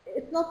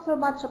it's not so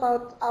much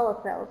about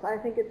ourselves. I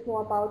think it's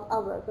more about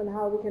others and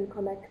how we can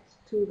connect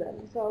to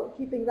them. So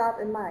keeping that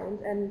in mind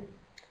and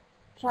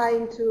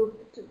trying to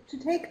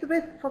take the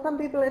risk. For some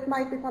people it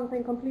might be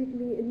something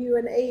completely new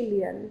and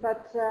alien,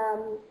 but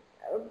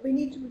we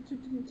need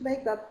to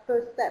make that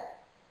first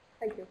step.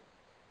 Thank you.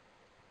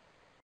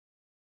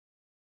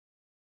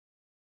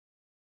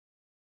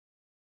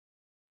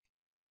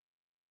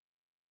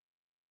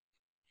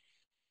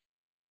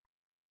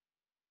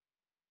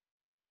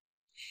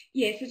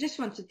 Yes, I just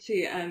wanted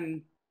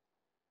to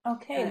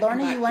okay,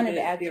 Lorna, you wanted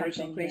to add the something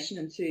original question,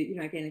 and to, you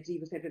know, again, agree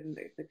with everything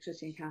that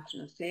Chrissi and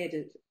Catherine have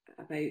said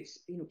about,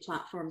 you know,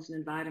 platforms and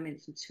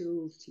environments and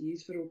tools to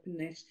use for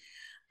openness.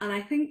 And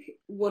I think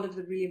one of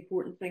the really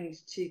important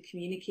things to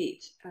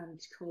communicate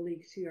to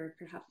colleagues who are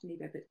perhaps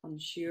maybe a bit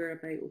unsure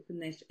about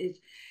openness is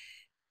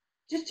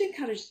just to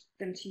encourage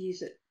them to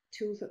use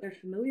tools that they're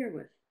familiar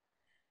with.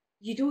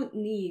 You don't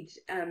need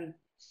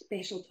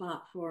special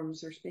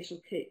platforms or special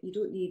kit. You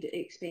don't need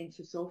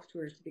expensive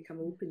softwares to become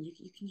open. You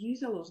can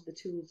use a lot of the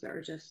tools that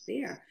are just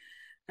there.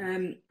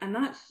 And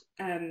that's,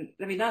 I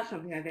mean, that's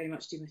something I very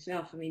much do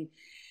myself. I mean,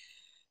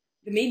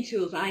 the main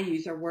tools I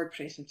use are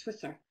WordPress and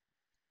Twitter,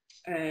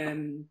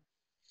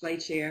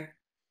 SlideShare,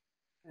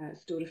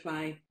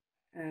 Storify.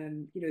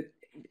 You know,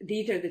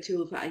 these are the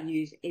tools that I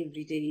use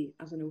every day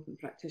as an open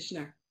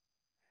practitioner.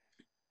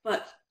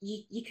 But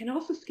you can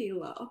also scale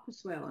that up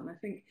as well. And I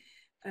think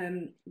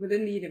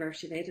within the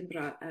University of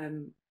Edinburgh,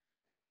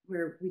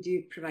 where we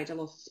do provide a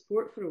lot of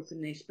support for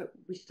openness, but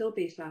we still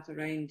base that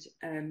around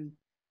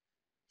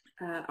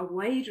a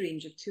wide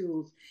range of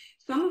tools,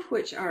 some of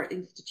which are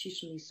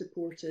institutionally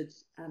supported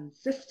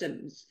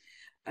systems,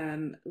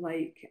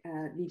 like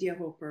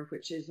MediaHopper,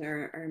 which is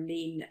our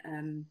main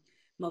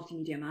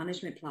multimedia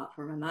management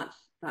platform, and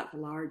that's a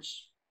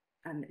large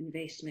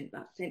investment.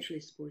 That's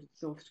centrally supported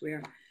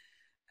software.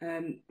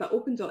 But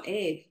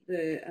open.ed,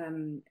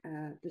 the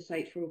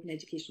site for open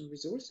educational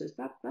resources,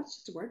 that's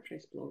just a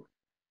WordPress blog,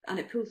 and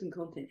it pulls in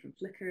content from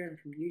Flickr and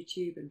from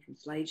YouTube and from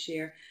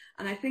SlideShare.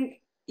 And I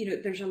think, you know,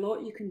 there's a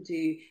lot you can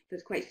do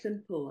that's quite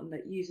simple and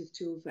that uses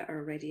tools that are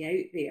already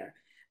out there,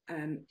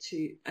 and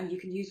you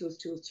can use those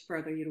tools to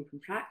further your open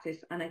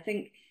practice. And I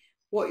think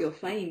what you'll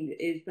find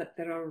is that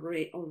there are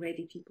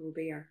already people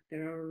there.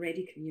 There are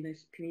already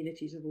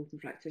communities of open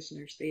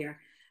practitioners there.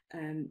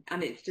 And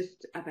it's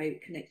just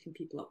about connecting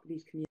people up with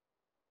these communities.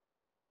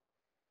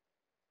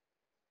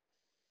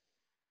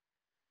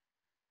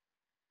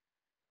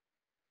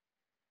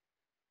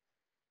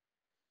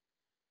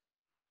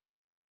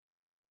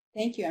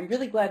 Thank you. I'm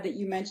really glad that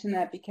you mentioned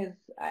that, because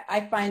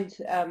I find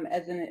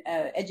as an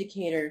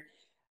educator,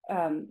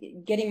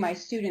 getting my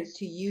students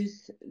to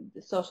use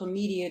the social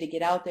media to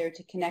get out there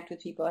to connect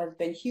with people has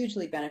been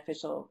hugely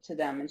beneficial to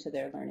them and to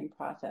their learning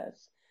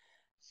process.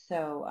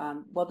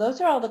 So, well,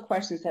 those are all the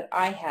questions that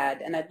I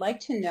had, and I'd like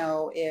to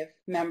know if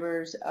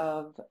members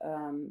of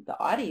the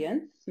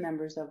audience,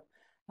 members of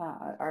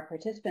our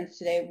participants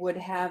today, would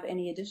have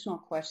any additional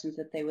questions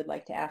that they would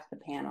like to ask the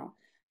panel.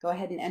 Go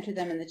ahead and enter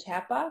them in the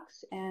chat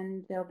box,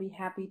 and they'll be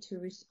happy to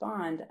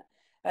respond.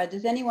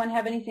 Does anyone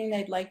have anything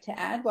they'd like to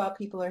add while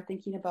people are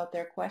thinking about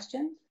their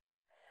questions?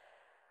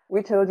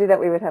 We told you that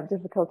we would have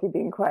difficulty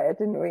being quiet,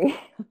 didn't we?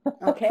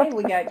 Okay,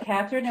 we got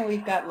Catherine and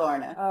we've got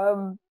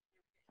Lorna.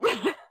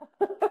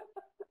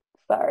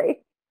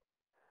 Sorry.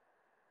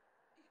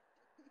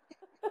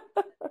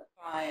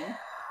 Fine.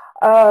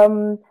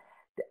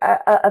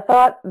 A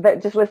thought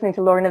that just listening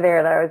to Lorna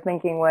there that I was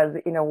thinking was,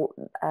 you know,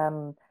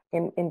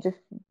 in just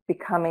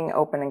becoming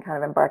open and kind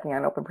of embarking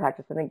on open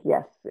practice, I think,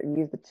 yes,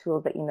 use the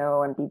tools that you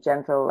know and be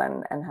gentle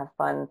and have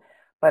fun.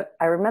 But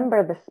I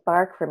remember the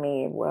spark for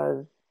me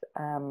was,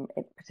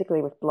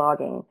 particularly with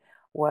blogging,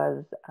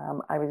 was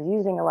I was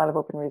using a lot of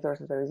open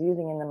resources. I was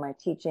using them in my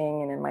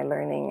teaching and in my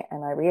learning,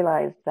 and I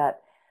realized that,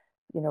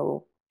 you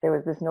know, there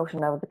was this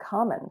notion of the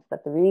commons,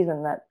 that the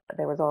reason that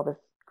there was all this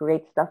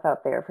great stuff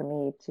out there for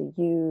me to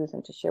use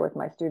and to share with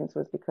my students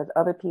was because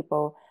other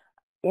people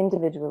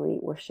individually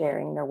were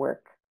sharing their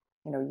work,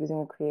 you know,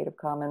 using a Creative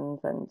Commons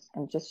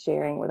and just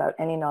sharing without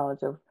any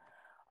knowledge of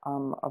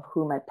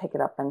who might pick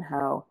it up and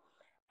how.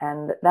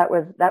 And that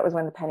was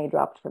when the penny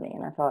dropped for me.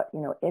 And I thought, you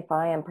know, if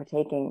I am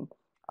partaking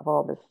of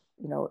all this,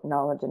 you know,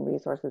 knowledge and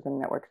resources and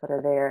networks that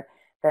are there,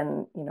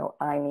 then, you know,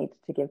 I need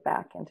to give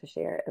back and to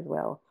share as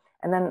well.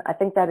 And then I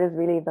think that is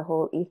really the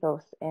whole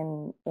ethos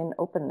in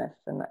openness,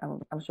 and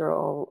I'm sure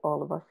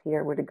all of us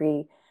here would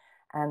agree.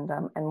 And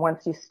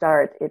once you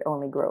start, it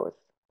only grows,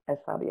 as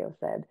Fabio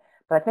said.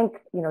 But I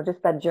think, you know,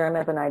 just that germ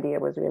of an idea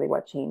was really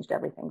what changed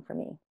everything for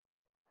me.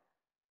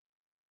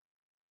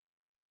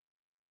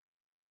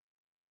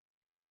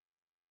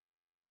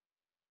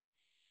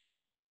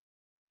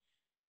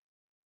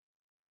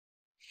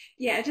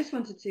 Yeah, I just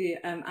wanted to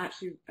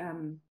actually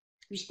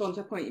respond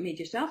to a point you made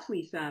yourself,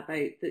 Lisa,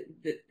 about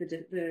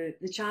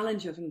the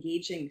challenge of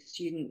engaging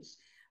students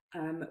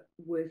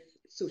with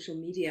social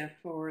media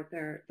for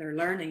their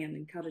learning and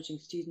encouraging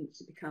students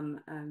to become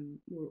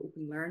more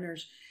open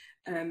learners.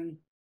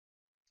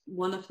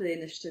 One of the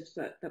initiatives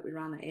that we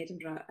ran at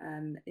Edinburgh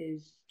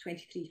is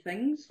 23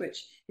 Things,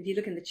 which if you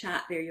look in the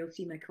chat there, you'll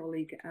see my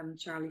colleague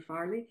Charlie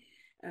Farley,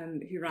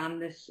 who ran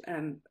this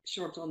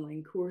short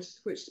online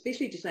course, which is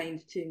basically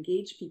designed to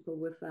engage people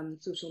with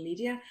social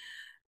media.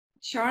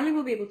 Charlie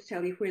will be able to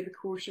tell you where the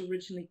course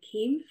originally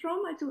came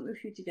from. I don't know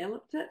if you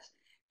developed it,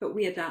 but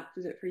we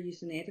adapted it for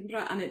use in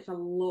Edinburgh, and it's a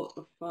lot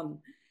of fun.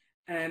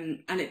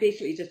 And it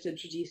basically just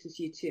introduces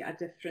you to a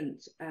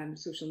different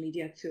social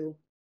media tool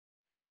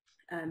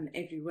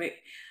every week.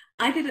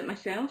 I did it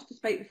myself,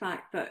 despite the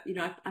fact that, you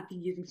know, I've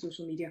been using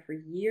social media for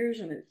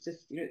years, and it's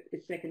just, you know,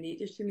 it's second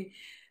nature to me.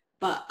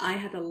 But I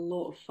had a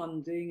lot of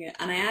fun doing it,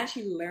 and I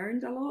actually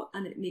learned a lot,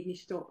 and it made me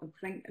stop and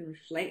think and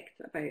reflect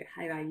about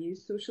how I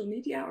use social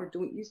media or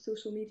don't use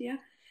social media.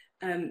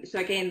 So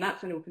again,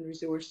 that's an open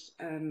resource,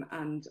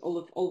 and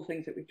all the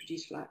things that we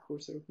produce for that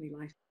course are openly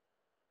licensed.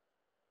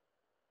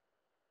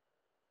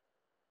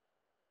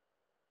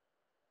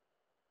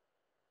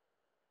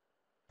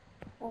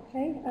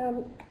 Okay.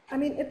 I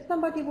mean, if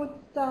somebody would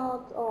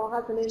start or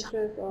has an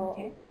interest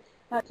or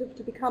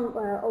to become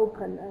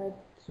open,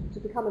 to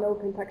become an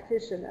open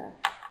practitioner,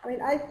 I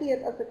mean, I see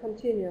it as a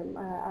continuum,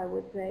 I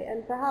would say,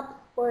 and perhaps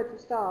where to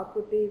start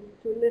would be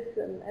to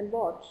listen and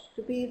watch,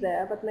 to be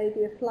there, but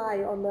maybe a fly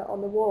on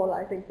the wall.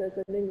 I think there's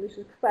an English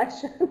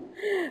expression.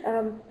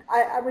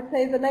 I would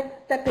say the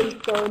next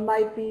stepping stone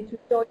might be to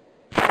join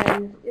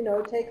and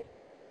take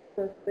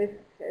risk,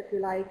 if you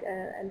like,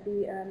 and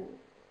be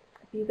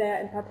there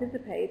and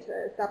participate,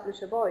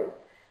 establish a voice.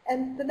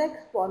 And the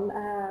next one,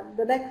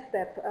 the next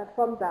step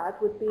from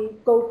that would be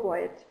go for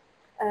it.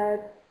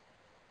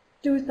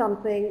 Do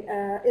something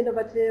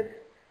innovative,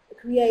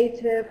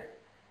 creative,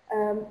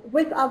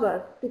 with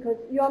others, because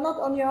you are not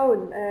on your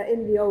own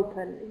in the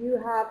open. You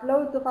have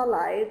loads of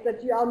allies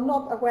that you are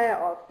not aware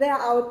of. They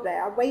are out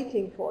there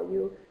waiting for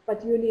you,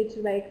 but you need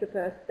to make the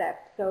first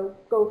step, so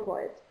go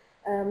for it.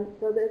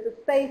 So there's a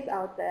space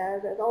out there,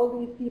 there's all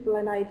these people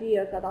and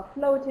ideas that are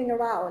floating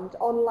around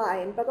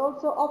online, but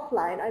also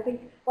offline. I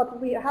think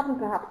what we haven't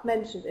perhaps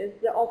mentioned is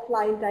the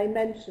offline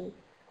dimension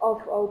of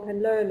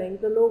open learning,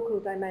 the local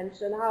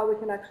dimension, how we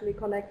can actually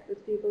connect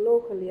with people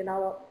locally in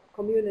our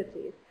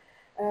communities.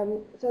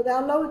 So there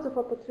are loads of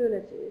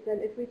opportunities,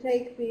 and if we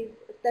take these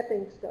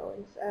stepping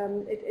stones,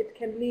 it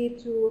can lead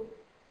to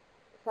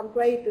some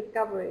great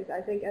discoveries,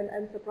 I think,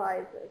 and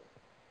surprises.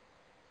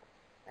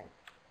 Thanks.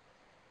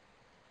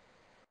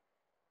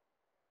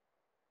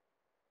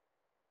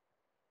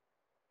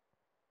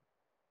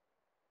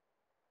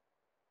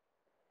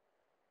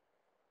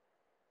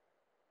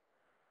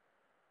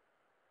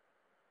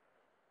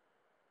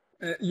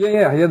 I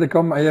have a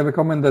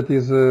comment that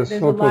is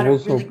sort of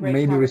also really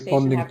maybe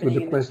responding to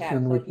the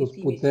question which was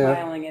put there.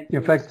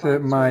 In fact,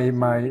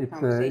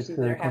 it's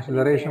a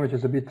consideration which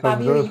is a bit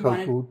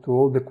transversal to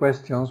all the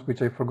questions,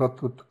 which I forgot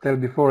to tell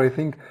before. I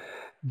think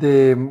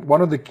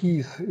one of the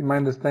keys, in my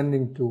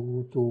understanding,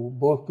 to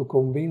both to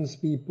convince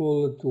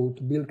people to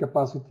build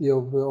capacity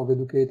of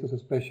educators,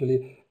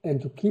 especially, and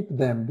to keep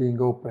them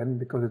being open,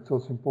 because it's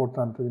also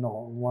important.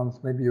 Once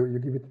maybe you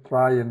give it a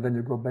try and then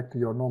you go back to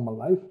your normal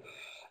life.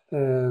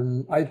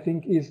 I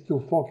think is to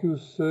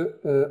focus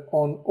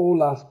on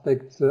all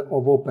aspects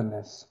of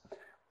openness,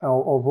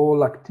 of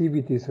all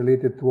activities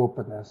related to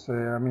openness.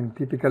 I mean,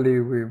 typically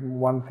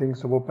one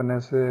thinks of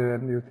openness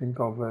and you think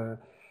of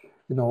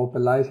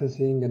open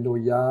licensing and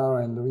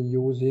OER and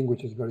reusing,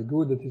 which is very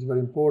good, that is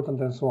very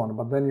important, and so on.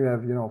 But then you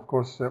have, of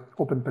course,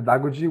 open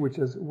pedagogy, which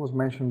was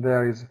mentioned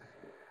there, is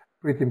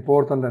pretty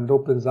important and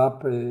opens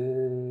up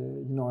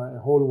a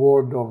whole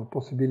world of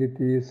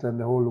possibilities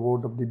and a whole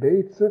world of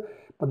debates.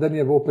 But then you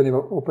have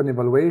open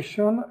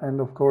evaluation,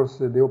 and of course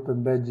the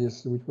open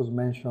badges, which was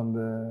mentioned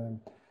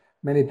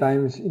many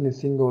times in a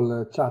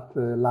single chat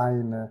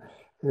line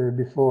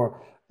before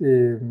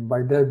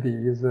by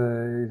Debbie, is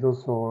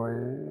also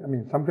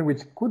something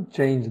which could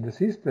change the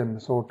system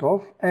sort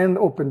of, and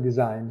open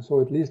design. So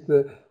at least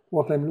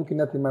what I'm looking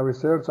at in my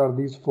research are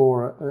these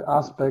four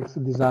aspects: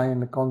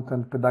 design,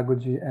 content,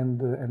 pedagogy,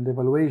 and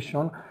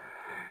evaluation.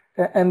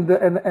 And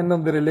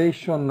on the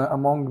relation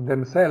among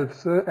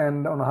themselves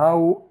and on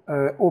how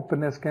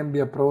openness can be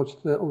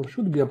approached or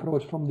should be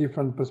approached from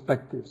different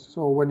perspectives.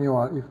 So when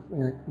if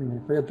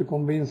I have to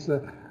convince,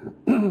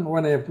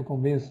 when I have to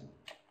convince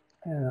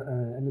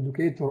an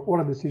educator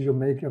or a decision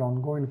maker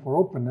on going for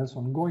openness,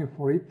 on going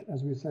for it,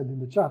 as we said in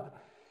the chat,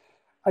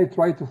 I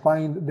try to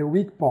find the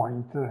weak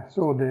point,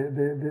 so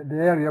the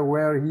area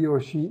where he or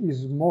she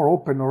is more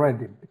open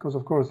already. Because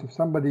of course, if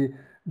somebody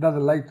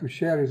doesn't like to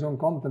share his own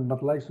content,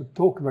 but likes to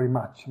talk very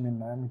much. I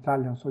mean, I'm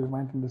Italian, so you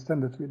might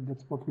understand that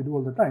that's what we do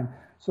all the time.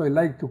 So I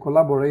like to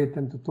collaborate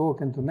and to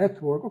talk and to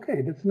network.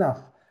 Okay, that's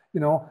enough.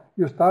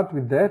 You start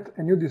with that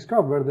and you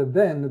discover that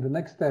then the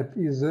next step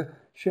is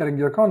sharing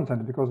your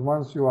content, because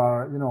once you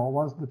are,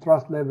 once the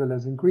trust level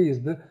has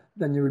increased,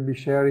 then you will be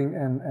sharing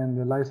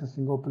and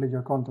licensing openly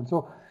your content.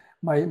 So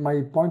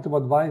my point of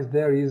advice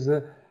there is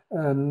to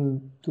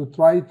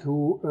try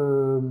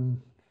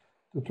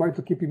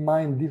to keep in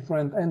mind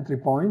different entry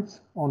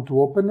points onto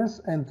openness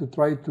and to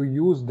try to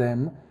use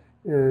them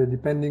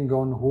depending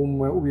on whom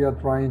we are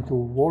trying to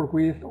work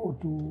with or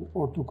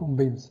to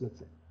convince, let's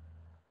say.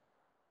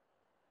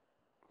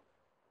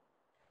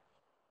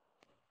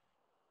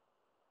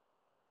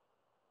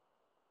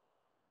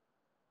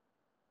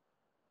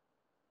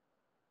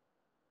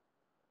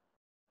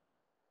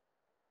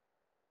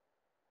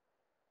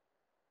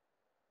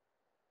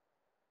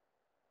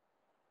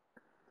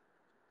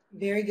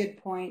 Very good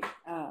point,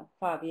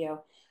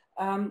 Fabio.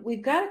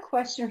 We've got a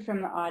question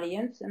from the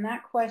audience, and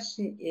that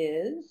question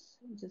is,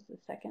 just a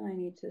second, I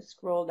need to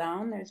scroll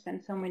down. There's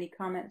been so many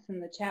comments in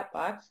the chat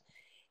box.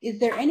 Is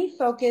there any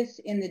focus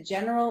in the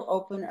general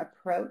open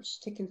approach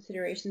to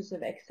considerations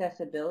of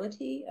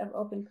accessibility of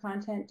open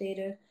content,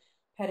 data,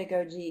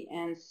 pedagogy,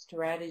 and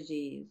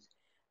strategies?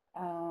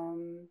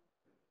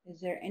 Is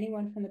there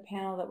anyone from the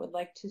panel that would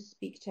like to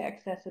speak to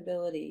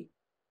accessibility?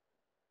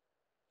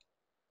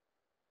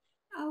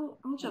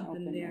 I'll jump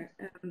in there.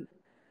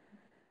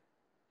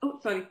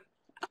 Sorry.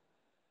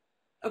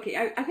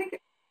 Okay, I think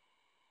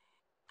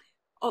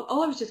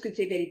all I was just going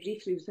to say very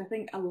briefly was I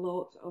think a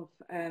lot of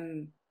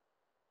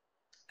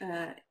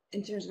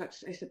in terms of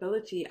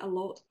accessibility, a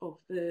lot of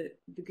the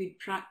good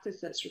practice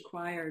that's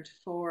required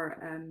for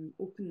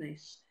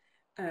openness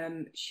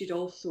should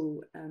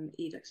also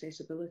aid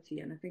accessibility.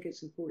 And I think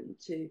it's important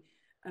to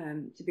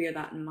bear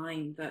that in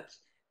mind, that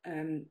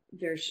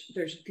there's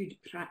good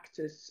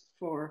practice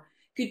for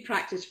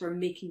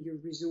making your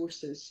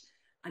resources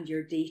and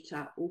your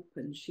data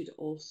open should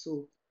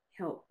also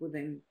help with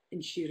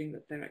ensuring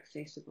that they're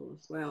accessible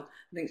as well.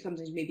 I think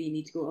sometimes maybe you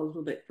need to go a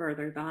little bit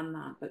further than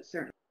that, but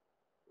certainly.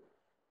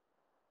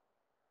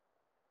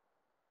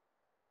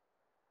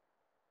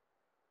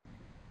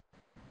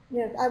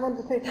 Yes, I want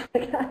to say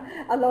something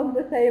along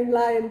the same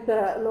lines,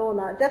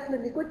 Lorna.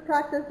 Definitely good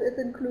practice is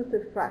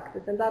inclusive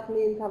practice, and that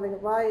means having a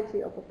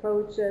variety of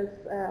approaches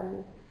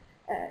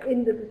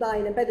in the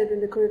design, embedded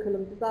in the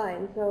curriculum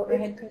design. So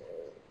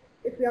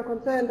if we are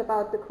concerned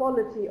about the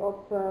quality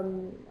of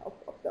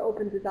the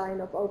open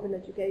design of open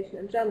education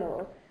in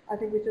general, I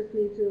think we just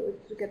need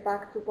to get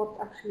back to what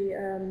actually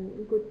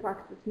good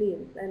practice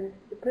means. And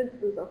the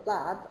principles of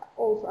that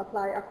also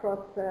apply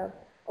across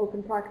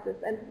open practice.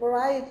 And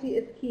variety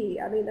is key.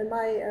 I mean, in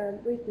my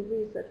recent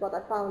research, what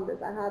I found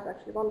is I had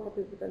actually one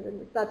participant in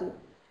the study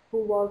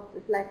who was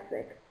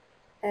dyslexic.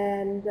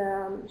 And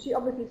she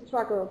obviously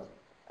struggled,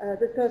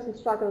 this person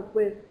struggled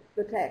with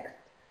the text.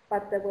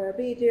 But there were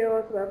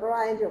videos, there were a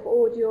variety of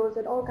audios,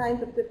 and all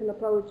kinds of different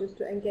approaches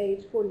to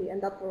engage fully,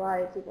 and that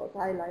variety was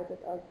highlighted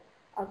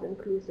as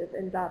inclusive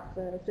in that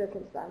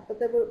circumstance. But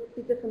there will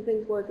be different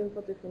things working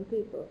for different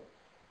people.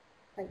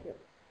 Thank you.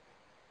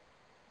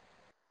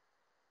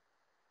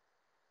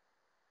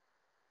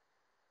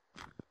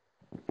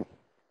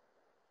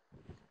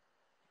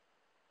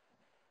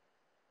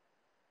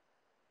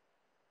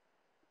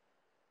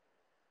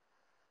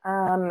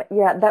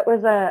 Yeah, that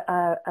was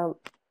a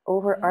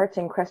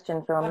overarching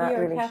question, so I'm not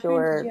really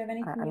sure.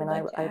 I mean,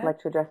 I'd like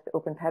to address the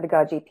open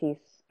pedagogy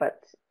piece,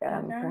 but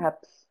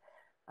perhaps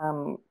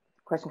the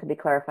question could be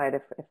clarified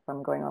if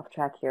I'm going off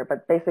track here.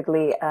 But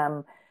basically,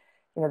 you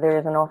know, there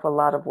is an awful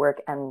lot of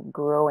work and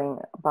growing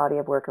body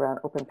of work around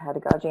open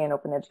pedagogy and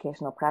open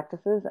educational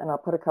practices, and I'll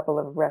put a couple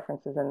of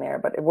references in there.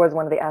 But it was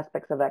one of the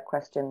aspects of that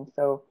question,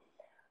 so.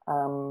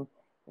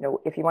 You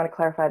know, if you want to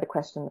clarify the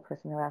question, the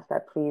person who asked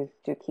that, please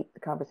do keep the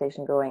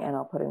conversation going, and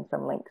I'll put in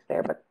some links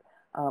there. But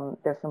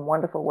there's some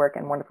wonderful work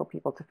and wonderful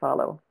people to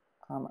follow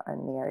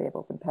in the area of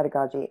open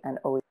pedagogy and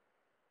OEW.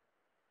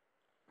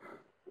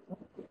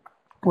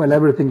 Well,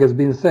 everything has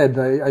been said.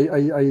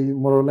 I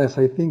more or less,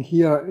 I think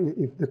here,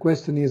 if the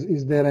question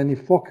is there any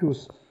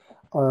focus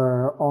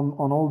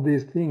on all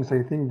these things,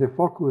 I think the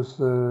focus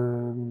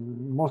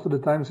most of the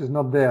times is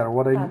not there.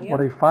 What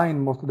I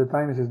find most of the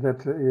times is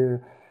that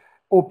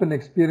open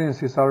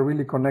experiences are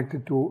really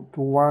connected to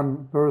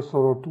one person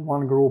or to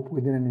one group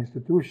within an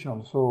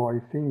institution. So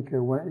I think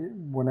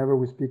whenever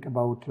we speak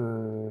about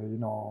you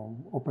know,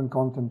 open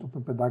content,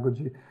 open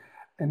pedagogy,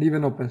 and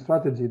even open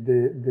strategy,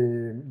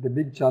 the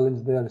big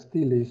challenge there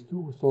still is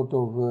to sort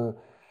of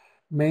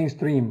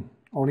mainstream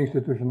or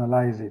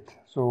institutionalize it.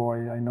 So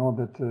I know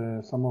that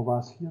some of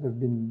us here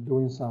have been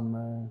doing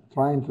some,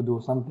 trying to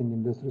do something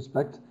in this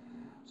respect.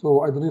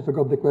 So I don't know if I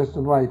got the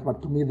question right,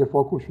 but to me the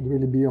focus should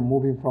really be on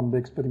moving from the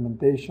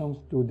experimentations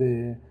to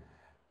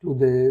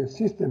the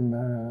system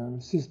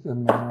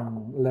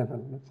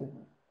level, let's say.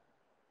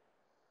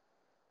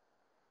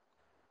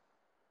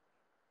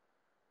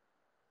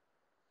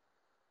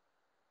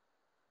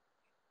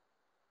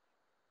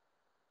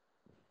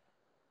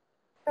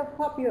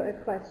 Fabio, a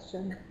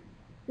question.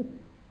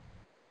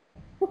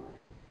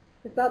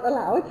 Is that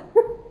allowed?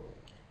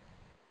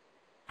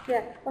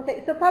 Yeah.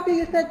 Okay. So Fabio,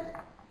 you said.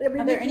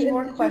 Are there any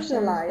more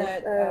questions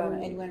that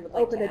anyone would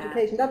like open to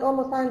education? ask? That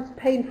almost sounds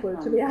painful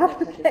to me, I have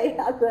to say,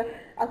 as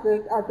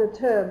a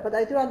term. But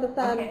I do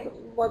understand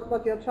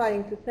what you're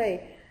trying to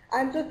say.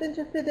 I'm just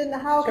interested in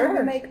how can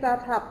we make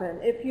that happen?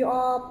 If you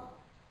are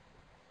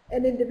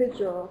an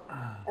individual,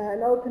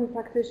 an open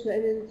practitioner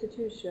in an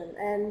institution,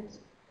 and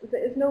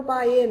there is no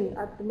buy-in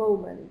at the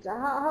moment,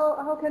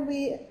 how can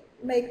we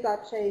make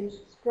that change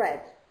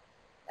spread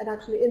and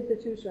actually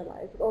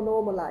institutionalize it or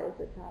normalize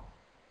it?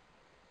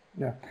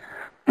 Yeah.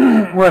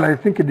 Well, I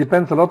think it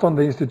depends a lot on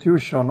the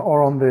institution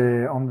or on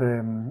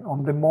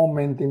the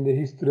moment in the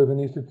history of an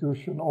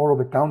institution or of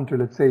a country.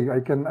 Let's say I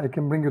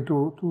can bring you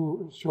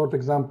two short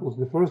examples.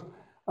 The first,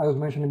 I was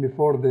mentioning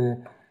before,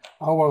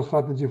 our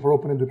strategy for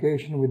open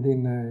education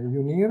within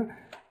UNIR,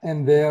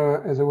 and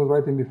there, as I was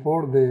writing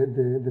before,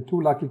 the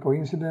two lucky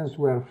coincidences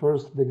were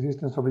first the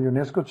existence of a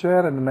UNESCO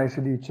chair and an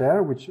ICD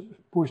chair, which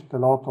pushed a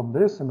lot on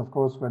this. And of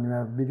course, when you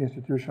have big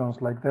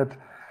institutions like that,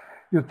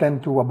 you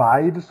tend to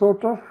abide,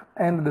 sort of.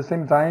 And at the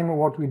same time,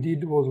 what we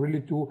did was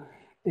really to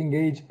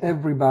engage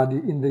everybody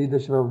in the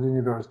leadership of the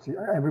university.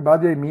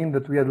 Everybody, I mean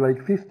that we had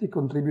like 50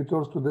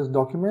 contributors to this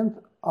document,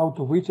 out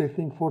of which I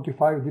think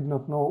 45 did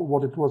not know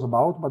what it was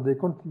about, but they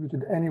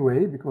contributed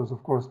anyway, because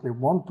of course they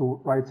want to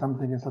write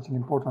something in such an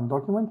important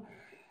document.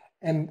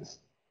 And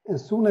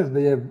as soon as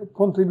they have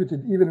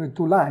contributed even with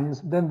 2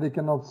 lines, then they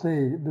cannot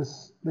say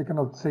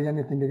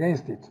anything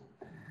against it.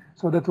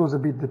 So that was a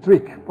bit the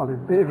trick, well, a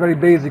very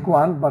basic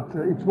one, but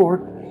it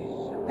worked.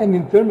 And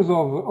in terms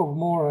of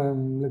more,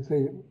 let's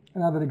say,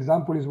 another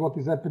example is what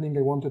is happening.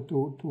 I wanted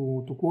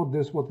to quote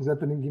this, what is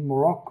happening in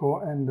Morocco,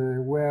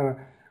 and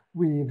where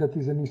that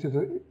is an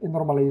a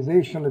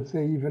normalization, let's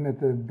say, even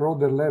at a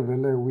broader level.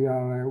 We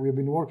have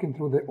been working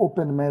through the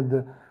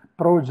OpenMed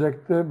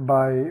project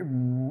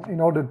in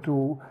order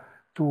to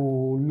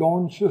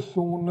launch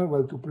soon,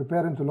 well, to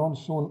prepare and to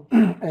launch soon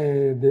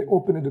the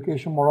Open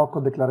Education Morocco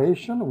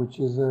Declaration, which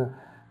is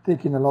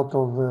taking a lot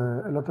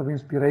of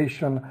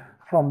inspiration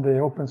from the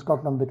Open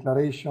Scotland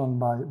Declaration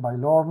by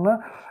Lorna.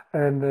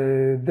 And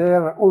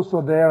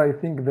there, I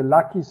think the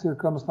lucky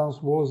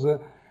circumstance was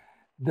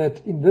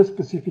that in this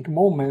specific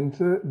moment,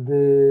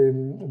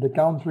 the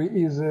country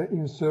is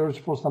in search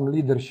for some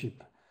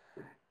leadership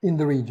in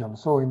the region.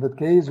 So in that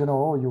case,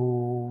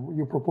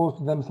 you propose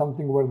to them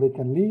something where they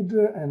can lead,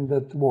 and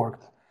that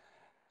worked.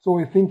 So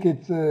I think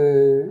it's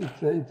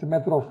a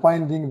matter of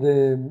finding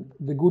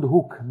the good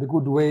hook, the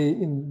good way,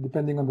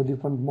 depending on the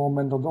different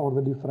moment or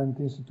the different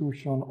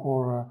institution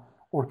or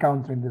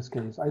country in this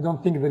case. I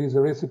don't think there is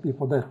a recipe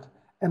for that,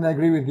 and I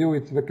agree with you.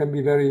 It can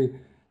be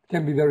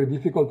very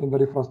difficult and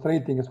very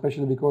frustrating,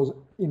 especially because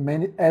in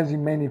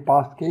many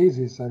past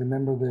cases, I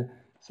remember the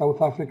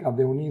South Africa,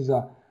 the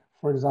UNISA,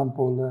 for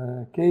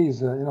example, case,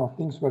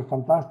 things were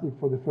fantastic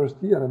for the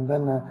first year, and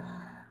then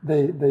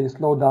they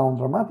slow down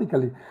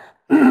dramatically.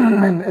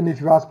 and if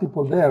you ask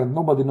people there,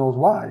 nobody knows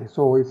why.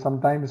 So it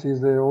sometimes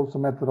is also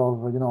a matter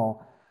of,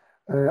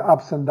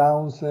 ups and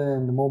downs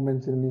and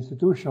moments in an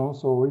institution.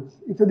 So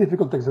it's a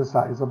difficult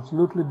exercise,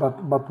 absolutely,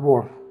 but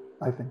worth,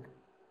 I think.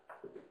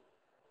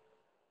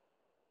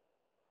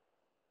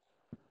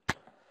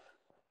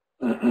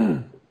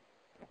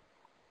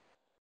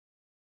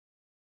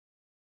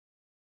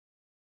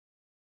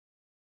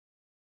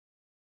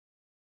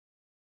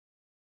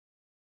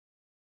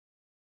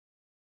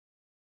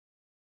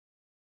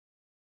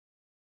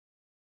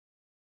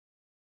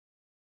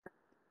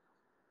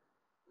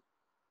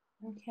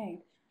 Okay.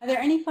 Are there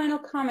any final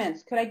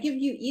comments? Could I give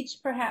you each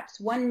perhaps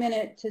 1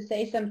 minute to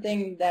say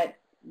something that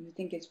you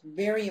think is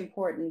very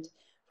important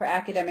for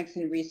academics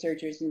and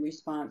researchers in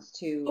response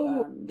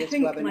to this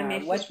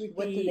webinar? What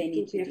do they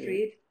need to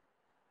do?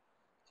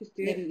 Just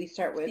do Maybe it. we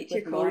start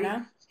with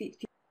Lorna.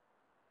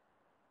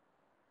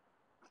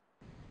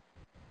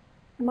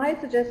 My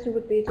suggestion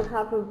would be to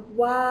have a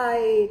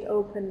wide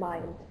open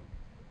mind.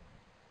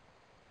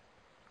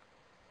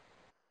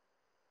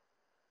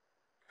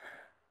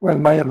 Well,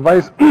 my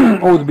advice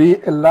would be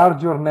a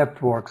larger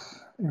networks.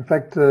 In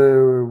fact,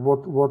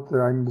 what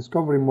I'm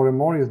discovering more and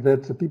more is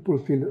that people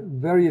feel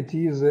very at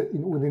ease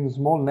within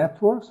small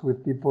networks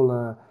with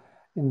people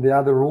in the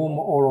other room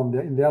or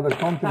in the other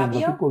continent,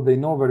 the people they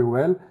know very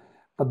well.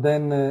 But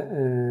then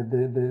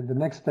the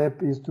next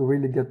step is to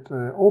really get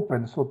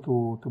open, so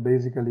to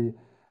basically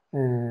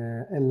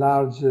a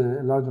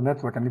larger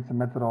network, and it's a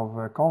matter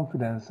of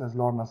confidence, as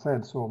Lorna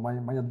said. So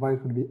my advice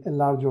would be a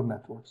larger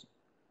networks.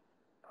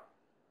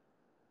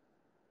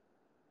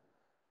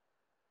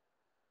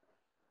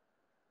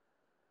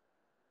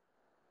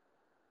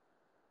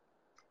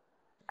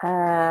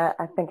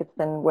 I think it's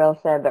been well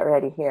said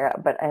already here,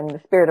 but in the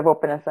spirit of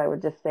openness, I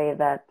would just say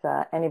that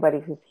anybody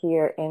who's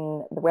here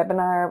in the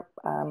webinar,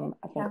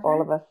 I think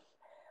all of us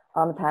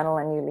on the panel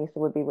and you, Lisa,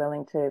 would be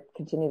willing to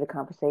continue the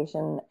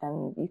conversation,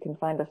 and you can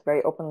find us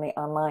very openly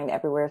online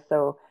everywhere.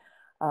 So,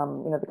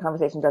 the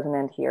conversation doesn't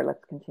end here.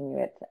 Let's continue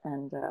it,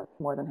 and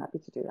more than happy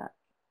to do that.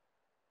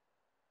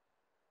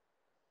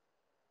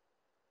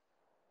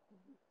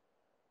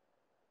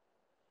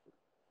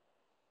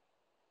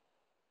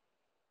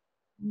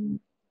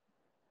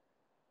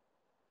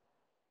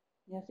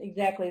 Yes,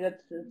 exactly.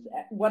 That's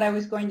what I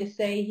was going to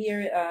say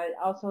here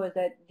also, is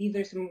that these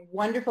are some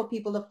wonderful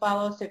people to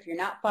follow. So if you're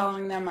not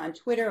following them on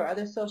Twitter or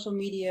other social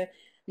media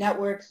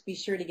networks, be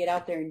sure to get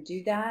out there and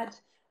do that,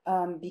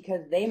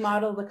 because they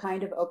model the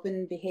kind of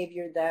open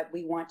behavior that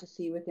we want to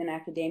see within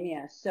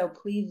academia. So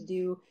please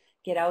do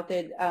get out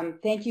there.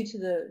 Thank you to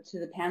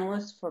the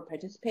panelists for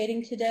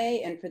participating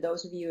today, and for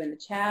those of you in the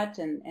chat,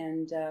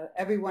 and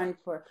everyone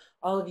for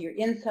all of your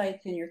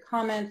insights and your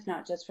comments,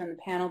 not just from the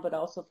panel but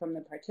also from the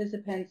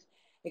participants.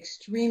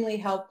 Extremely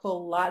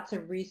helpful, lots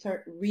of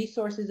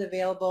resources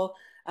available.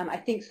 I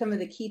think some of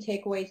the key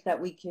takeaways that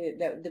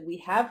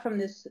we have from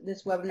this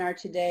webinar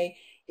today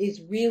is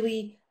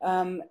really,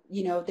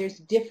 there's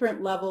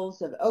different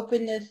levels of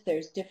openness,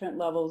 there's different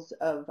levels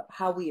of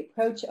how we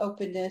approach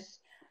openness,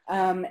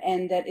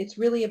 and that it's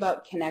really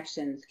about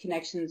connections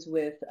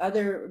with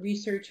other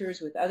researchers,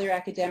 with other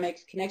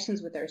academics,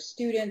 connections with our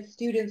students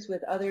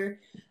with other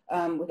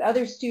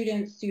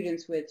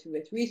students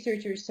with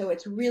researchers. So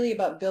it's really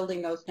about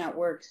building those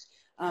networks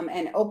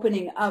and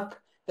opening up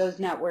those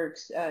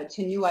networks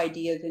to new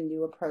ideas and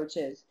new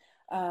approaches.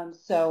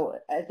 So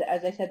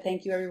as I said,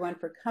 thank you everyone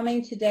for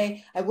coming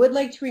today. I would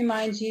like to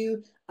remind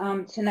you,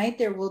 tonight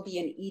there will be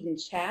an Eden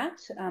chat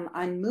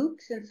on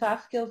MOOCs and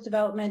soft skills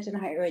development in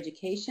higher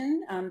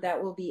education.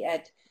 That will be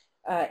at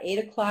 8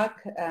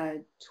 o'clock,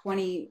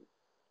 20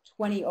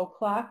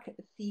 o'clock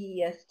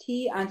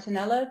CEST on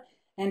Tanella.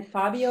 And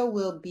Fabio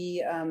will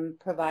be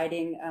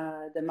providing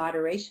the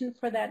moderation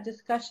for that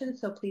discussion,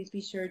 so please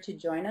be sure to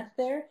join us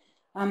there.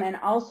 And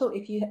also,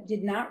 if you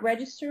did not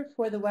register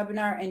for the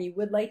webinar and you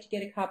would like to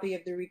get a copy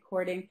of the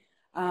recording,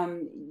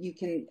 you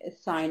can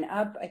sign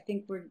up. I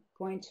think we're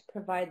going to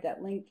provide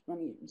that link. Let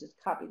me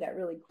just copy that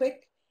really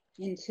quick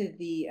into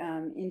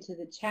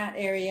the chat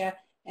area,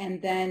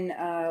 and then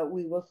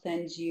we will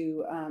send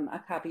you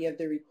a copy of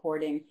the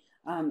recording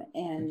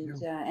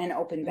and an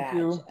open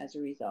badge as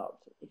a result.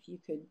 If you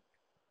could,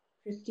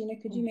 Christina,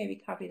 could you maybe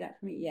copy that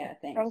for me? Yeah,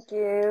 thanks.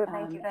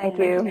 Thank you. Thank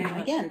you.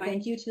 Again,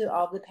 thank you to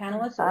all the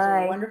panelists. It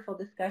was a wonderful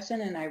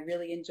discussion, and I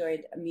really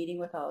enjoyed meeting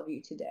with all of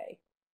you today.